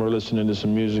magazines with them, or listening to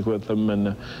some music with them.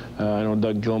 And I know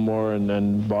Doug Gilmour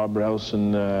and Bob Rouse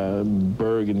and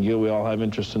Berg and Gil, we all have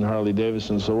interest in Harley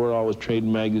Davidson, so we're always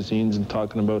trading magazines and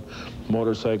talking about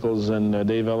motorcycles. And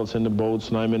Dave Ellis into boats,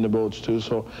 and I'm into boats too.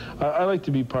 So I like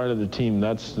to be part of the team.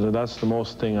 That's the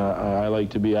most thing I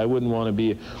like to be. I wouldn't want to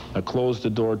be a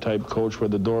close-the-door type coach where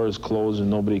the door is closed and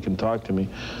nobody can talk to me.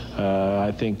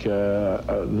 I think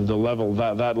the level,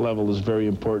 that level is very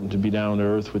important, to be down to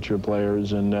earth with your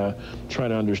players and try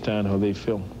to understand how they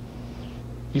feel.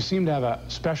 You seem to have a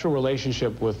special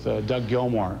relationship with Doug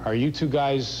Gilmour. Are you two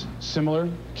guys similar,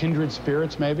 kindred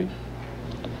spirits maybe?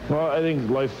 Well, I think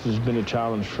life has been a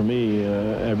challenge for me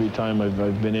every time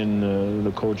I've been in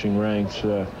the coaching ranks.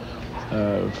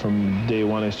 From day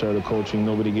one I started coaching,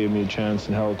 nobody gave me a chance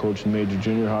in hell coaching major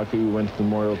junior hockey. We went to the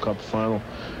Memorial Cup final.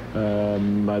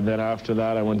 Then after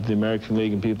that I went to the American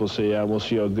League, and people say, yeah, we'll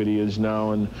see how good he is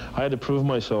now. And I had to prove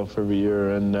myself every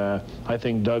year, and I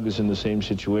think Doug is in the same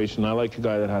situation. I like a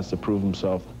guy that has to prove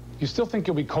himself. You still think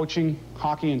you'll be coaching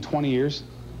hockey in 20 years?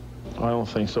 I don't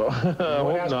think so.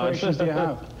 What aspirations do you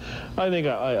have? I think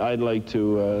I'd like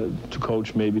to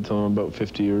coach maybe till I'm about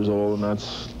 50 years old, and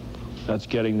that's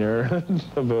getting there.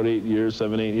 About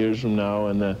 7, 8 years from now,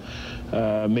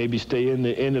 and maybe stay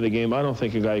into the game. I don't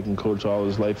think a guy can coach all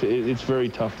his life. It's very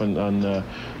tough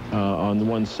on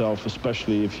oneself,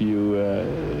 especially if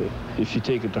you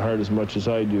take it to heart as much as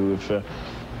I do.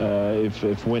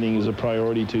 If winning is a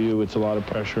priority to you, it's a lot of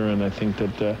pressure, and I think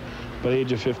that by the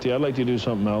age of 50, I'd like to do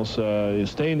something else.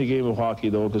 Stay in the game of hockey,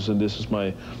 though, because this is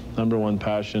my #1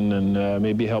 passion, and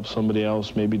maybe help somebody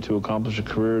else, maybe to accomplish a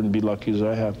career and be lucky as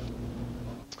I have.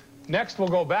 Next, we'll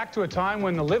go back to a time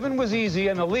when the living was easy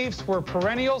and the Leafs were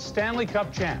perennial Stanley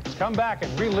Cup champs. Come back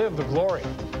and relive the glory.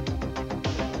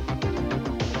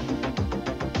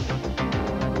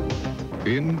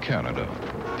 In Canada,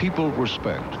 people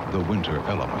respect the winter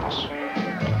elements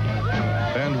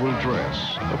and will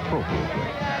dress appropriately,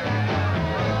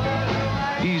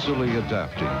 easily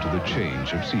adapting to the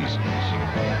change of seasons.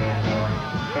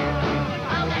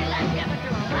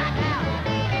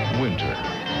 Winter,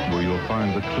 where you'll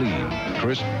find the clean,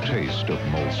 crisp taste of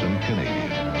Molson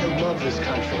Canadian. I love this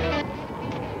country.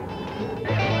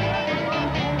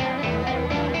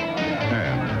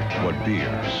 And what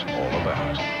beer's all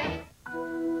about.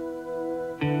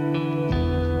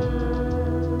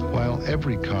 While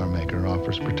every car maker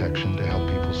offers protection to help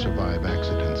people survive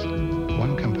accidents,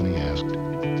 one company asked,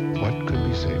 what could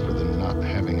be safer than not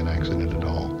having an accident at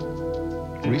all?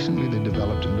 Recently, they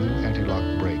developed a new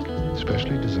anti-lock brake,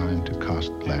 specially designed to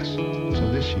cost less.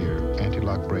 So this year,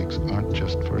 anti-lock brakes aren't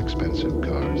just for expensive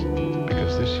cars,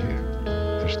 because this year,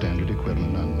 they're standard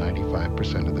equivalent on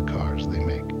 95% of the cars they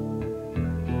make.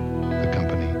 The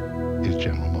company is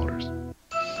General Motors.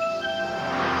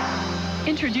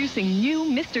 Introducing new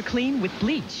Mr. Clean with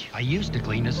bleach. I used to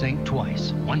clean a sink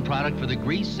twice. One product for the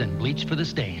grease and bleach for the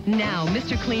stain. Now,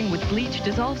 Mr. Clean with bleach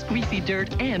dissolves greasy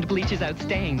dirt and bleaches out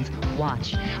stains.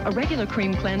 Watch. A regular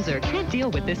cream cleanser can't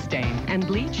deal with this stain, and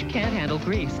bleach can't handle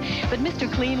grease. But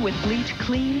Mr. Clean with bleach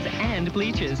cleans and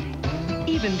bleaches,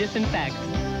 even disinfects.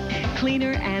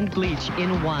 Cleaner and bleach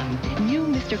in one. New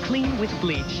Mr. Clean with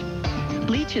bleach.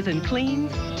 Bleaches and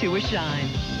cleans to a shine.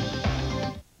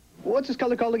 What's this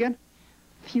color called again?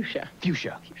 Fuchsia.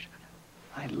 Fuchsia.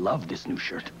 I love this new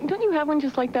shirt. Don't you have one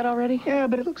just like that already? Yeah,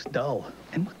 but it looks dull.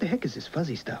 And what the heck is this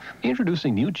fuzzy stuff?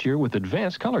 Introducing New Cheer with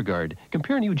Advanced Color Guard.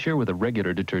 Compare New Cheer with a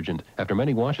regular detergent. After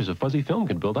many washes, a fuzzy film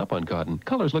can build up on cotton.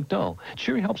 Colors look dull.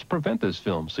 Cheer helps prevent this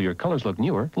film, so your colors look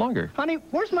newer, longer. Honey,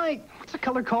 what's the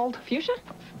color called? Fuchsia?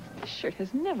 This shirt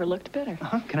has never looked better.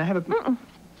 Can I have a...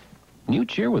 New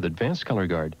Cheer with Advanced Color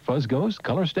Guard. Fuzz goes,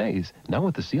 color stays. Now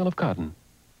with the seal of cotton.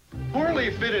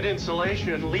 Poorly fitted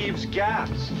insulation leaves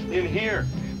gaps in here,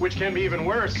 which can be even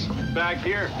worse back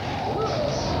here.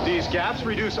 These gaps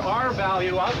reduce R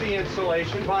value of the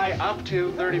insulation by up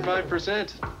to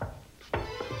 35%.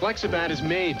 Flexibat is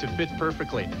made to fit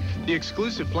perfectly. The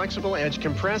exclusive flexible edge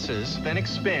compresses, then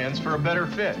expands for a better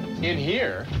fit in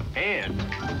here and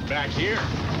back here.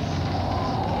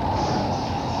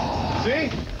 See?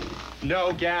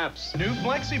 No gaps. New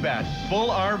Flexibat,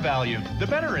 full R value, the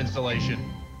better insulation.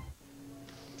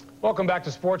 Welcome back to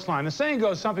Sportsline. The saying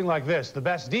goes something like this: the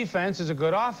best defense is a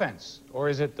good offense. Or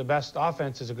is it the best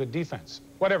offense is a good defense?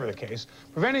 Whatever the case,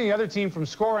 preventing the other team from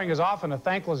scoring is often a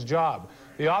thankless job.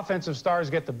 The offensive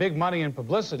stars get the big money and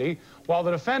publicity, while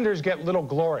the defenders get little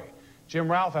glory.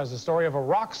 Jim Ralph has the story of a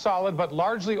rock-solid but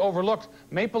largely overlooked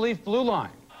Maple Leaf blue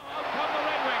line.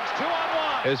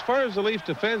 As far as the Leaf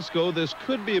defense go, this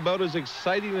could be about as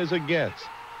exciting as it gets.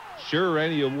 Sure,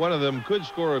 any one of them could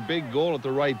score a big goal at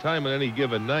the right time on any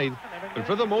given night, but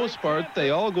for the most part,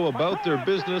 they all go about their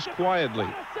business quietly.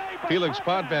 Felix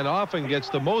Potvin often gets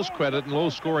the most credit in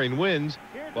low-scoring wins,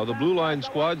 while the blue line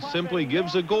squad simply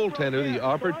gives a goaltender the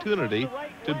opportunity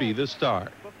to be the star.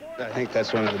 I think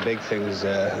that's one of the big things.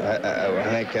 I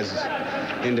think as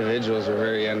individuals, we're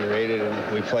very underrated,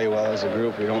 and we play well as a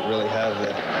group. We don't really have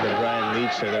the Brian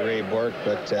Leetch or the Ray Bork,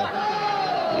 but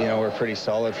you know, we're pretty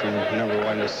solid from number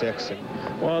 1 to 6.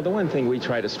 Well, the one thing we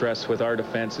try to stress with our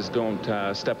defense is don't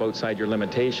step outside your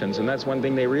limitations, and that's one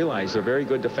thing they realize. They're very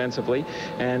good defensively,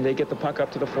 and they get the puck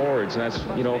up to the forwards, and that's,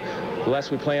 you know, the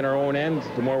less we play in our own end,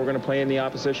 the more we're going to play in the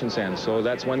opposition's end. So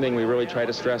that's one thing we really try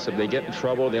to stress. If they get in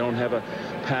trouble, they don't have a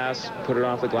pass, put it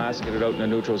off the glass, get it out in the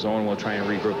neutral zone, we'll try and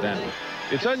regroup them.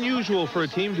 It's unusual for a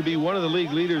team to be one of the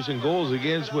league leaders in goals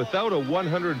against without a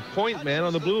 100-point man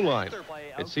on the blue line.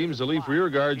 It seems the Leaf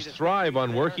rearguards thrive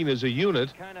on working as a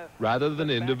unit rather than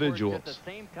individuals.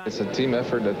 It's a team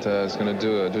effort that is going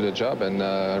to do the job. And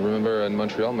I remember in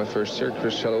Montreal, my first year,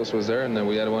 Chris Chellos was there, and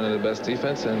we had one of the best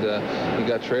defense, and we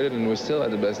got traded, and we still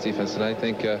had the best defense. And I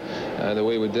think the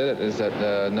way we did it is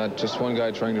that not just one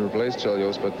guy trying to replace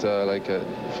Chelios, but like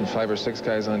 5 or 6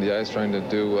 guys on the ice trying to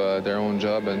do their own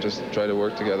job and just try to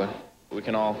work together. We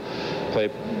can all play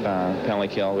penalty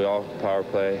kill. We all power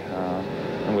play.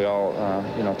 And we all,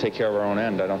 you know, take care of our own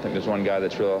end. I don't think there's one guy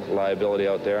that's real liability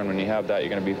out there, and when you have that, you're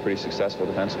going to be pretty successful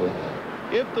defensively.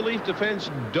 If the Leaf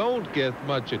defense don't get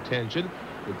much attention,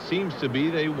 it seems to be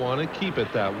they want to keep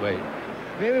it that way.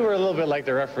 Maybe we're a little bit like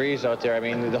the referees out there. I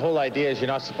mean, the whole idea is you're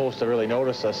not supposed to really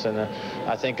notice us, and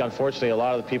I think, unfortunately, a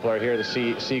lot of the people are here to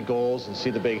see goals and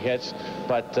see the big hits,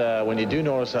 but when you do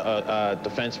notice a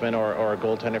defenseman or a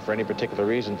goaltender for any particular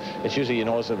reason, it's usually you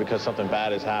notice it because something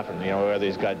bad has happened, you know, whether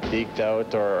he's got deked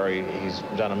out or he's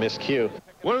done a miscue.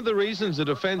 One of the reasons the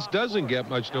defense doesn't get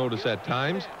much notice at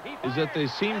times is that they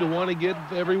seem to want to give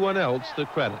everyone else the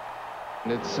credit.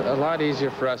 It's a lot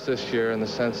easier for us this year in the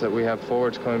sense that we have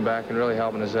forwards coming back and really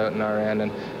helping us out in our end.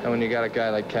 And when you got a guy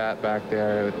like Cat back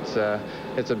there,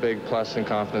 it's a big plus and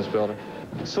confidence builder.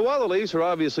 So while the Leafs are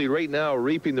obviously right now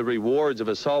reaping the rewards of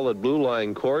a solid blue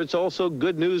line core, it's also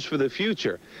good news for the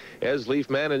future, as Leaf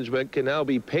management can now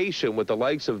be patient with the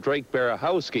likes of Drake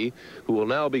Berehowski, who will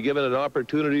now be given an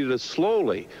opportunity to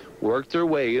slowly work their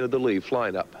way into the Leaf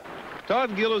lineup.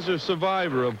 Todd Gill is a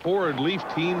survivor of horrid Leaf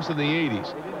teams in the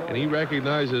 80s, and he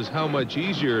recognizes how much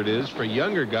easier it is for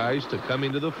younger guys to come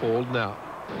into the fold now.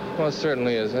 Well, it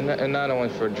certainly is, and not only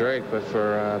for Drake, but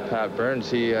for Pat Burns.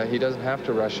 He doesn't have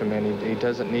to rush him in. He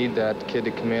doesn't need that kid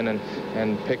to come in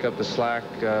and pick up the slack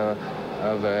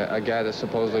of a guy that's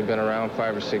supposedly been around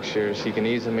 5 or 6 years. He can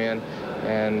ease him in,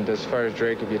 and as far as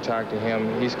Drake, if you talk to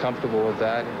him, he's comfortable with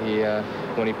that.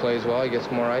 When he plays well, he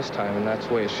gets more ice time, and that's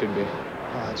the way it should be.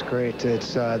 Oh, it's great.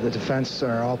 It's the defense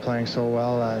are all playing so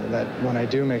well that when I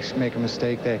do make a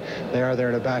mistake, they are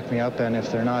there to back me up, and if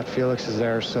they're not, Felix is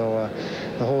there. So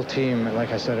the whole team,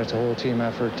 like I said, it's a whole team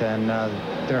effort, and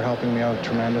they're helping me out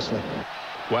tremendously.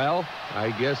 Well,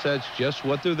 I guess that's just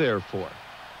what they're there for.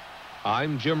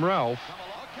 I'm Jim Ralph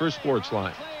for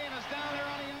Sportsline.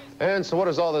 And so what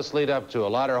does all this lead up to? A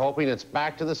lot are hoping it's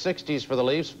back to the 60s for the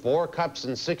Leafs. 4 cups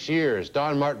in 6 years.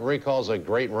 Don Martin recalls a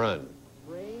great run.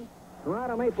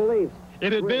 Toronto Maple Leafs.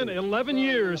 It had been 11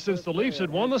 years since the Leafs had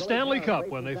won the Stanley Cup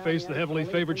when they faced the heavily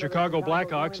favored Chicago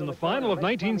Blackhawks in the final of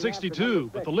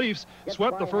 1962. But the Leafs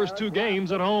swept the first 2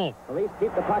 games at home. The Leafs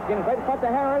keep the puck in front to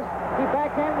Harris. He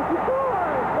backhands. He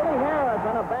scores. Billy Harris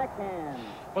on a backhand.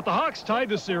 But the Hawks tied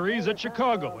the series at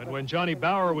Chicago, and when Johnny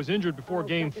Bower was injured before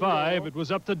Game 5, it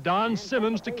was up to Don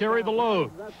Simmons to carry the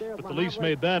load. But the Leafs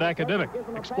made that academic,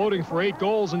 exploding for 8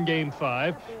 goals in Game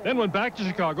 5, then went back to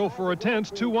Chicago for a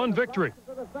tense 2-1 victory.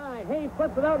 He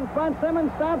puts it out in front.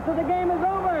 Simmons stops, and the game is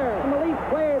over. And the Leafs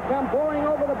players come pouring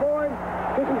over the board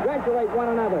to congratulate one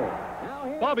another.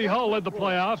 Bobby Hull led the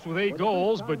playoffs with 8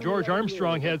 goals, but George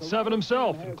Armstrong had 7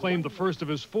 himself and claimed the first of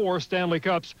his 4 Stanley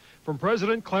Cups from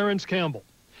President Clarence Campbell.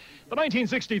 The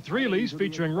 1963 Leafs,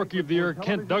 featuring Rookie of the Year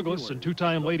Kent Douglas and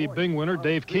 2-time Lady Byng winner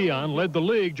Dave Keon, led the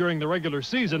league during the regular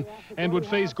season and would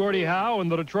face Gordie Howe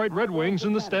and the Detroit Red Wings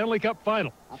in the Stanley Cup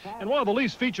final. And while the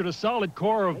Leafs featured a solid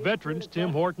core of veterans,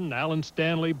 Tim Horton, Alan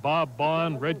Stanley, Bob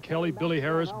Bond, Red Kelly, Billy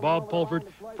Harris, Bob Pulford,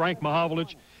 Frank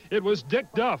Mahovlich, it was Dick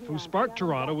Duff who sparked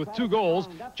Toronto with 2 goals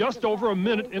just over a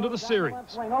minute into the series.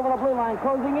 Over the blue line,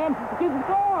 closing in, he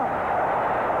scores!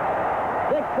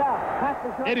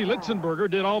 Eddie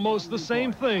Litzenberger did almost the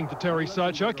same thing to Terry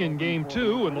Sawchuk in Game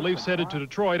 2, and the Leafs headed to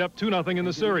Detroit up 2-0 in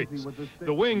the series.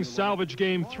 The Wings salvaged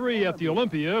Game 3 at the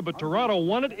Olympia, but Toronto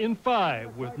won it in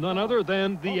 5, with none other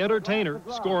than the entertainer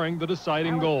scoring the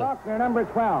deciding goal. Faulkner, number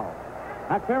 12.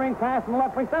 A clearing pass in the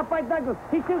left wing, stopped by Douglas.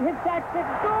 He shoots, hits that stick,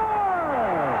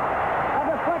 scores! A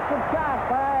deflected shot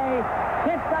by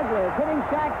Kent Douglas, hitting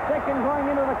Shack's stick and going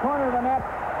into the corner of the net,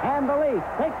 and the Leafs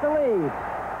take the lead.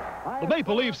 The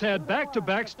Maple Leafs had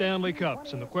back-to-back Stanley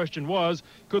Cups, and the question was,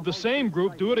 could the same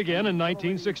group do it again in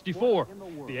 1964?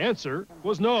 The answer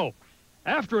was no.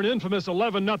 After an infamous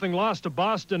 11-0 loss to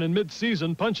Boston in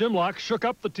mid-season, Punch Imlach shook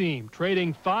up the team,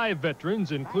 trading 5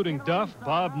 veterans, including Duff,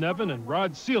 Bob Nevin, and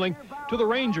Rod Sealing, to the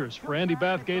Rangers for Andy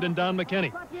Bathgate and Don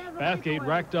McKenney. Bathgate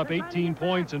racked up 18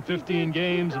 points in 15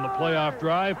 games in the playoff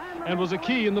drive and was a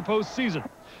key in the postseason.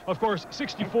 Of course,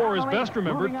 64 is best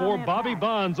remembered for Bobby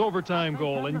Bond's overtime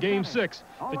goal in Game 6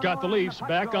 that got the Leafs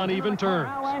back on even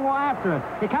terms. After it.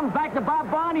 He comes back to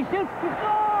Bob Bond. He shoots. He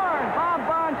scores! Bob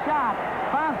Bond shot.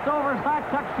 Bounced over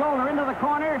Sawchuk's shoulder into the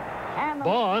corner. And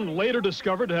Bond, later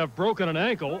discovered to have broken an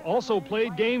ankle, also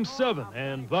played Game 7,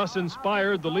 and thus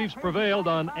inspired the Leafs prevailed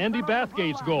on Andy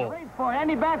Bathgate's goal.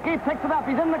 Andy Bathgate picks it up.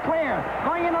 He's in the clear.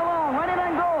 Going in alone. Right in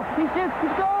on goal. He shoots. He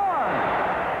scores!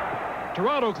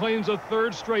 Toronto claims a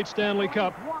 3rd straight Stanley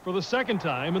Cup for the 2nd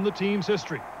time in the team's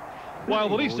history. While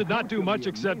the Leafs did not do much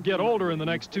except get older in the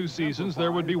next 2 seasons,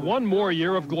 there would be one more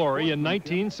year of glory in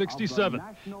 1967,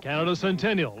 Canada's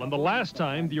centennial, and the last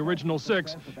time the original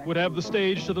 6 would have the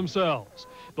stage to themselves.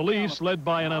 The Leafs, led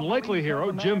by an unlikely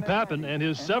hero, Jim Pappen, and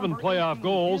his 7 playoff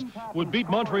goals, would beat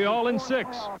Montreal in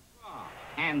 6.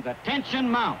 And the tension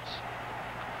mounts.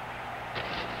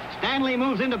 Stanley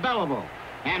moves into Belleville,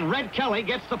 and Red Kelly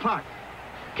gets the puck.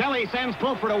 Kelly sends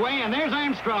Pulford away, and there's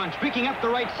Armstrong streaking up the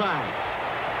right side.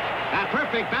 A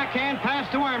perfect backhand pass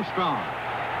to Armstrong.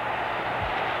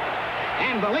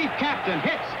 And the Leaf captain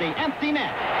hits the empty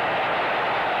net.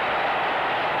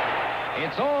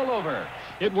 It's all over.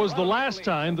 It was the last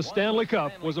time the Stanley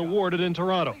Cup was awarded in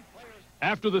Toronto.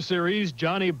 After the series,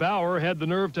 Johnny Bower had the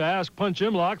nerve to ask Punch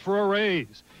Imlach for a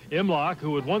raise. Imlach,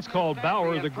 who had once called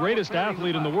Bower the greatest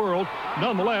athlete in the world,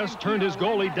 nonetheless turned his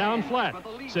goalie down flat,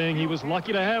 saying he was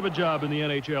lucky to have a job in the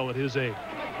NHL at his age.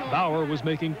 Bower was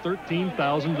making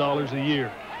 $13,000 a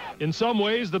year. In some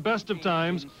ways, the best of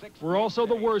times were also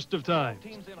the worst of times.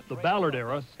 The Ballard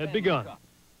era had begun.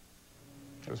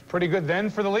 It was pretty good then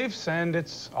for the Leafs, and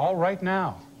it's all right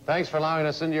now. Thanks for allowing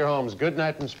us into your homes. Good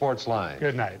night from Sportsline.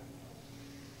 Good night.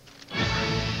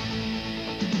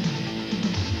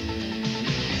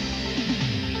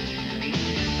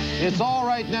 It's All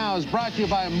Right Now is brought to you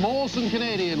by Molson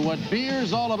Canadian, what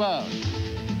beer's all about.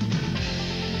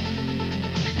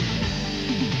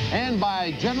 And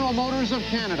by General Motors of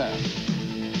Canada.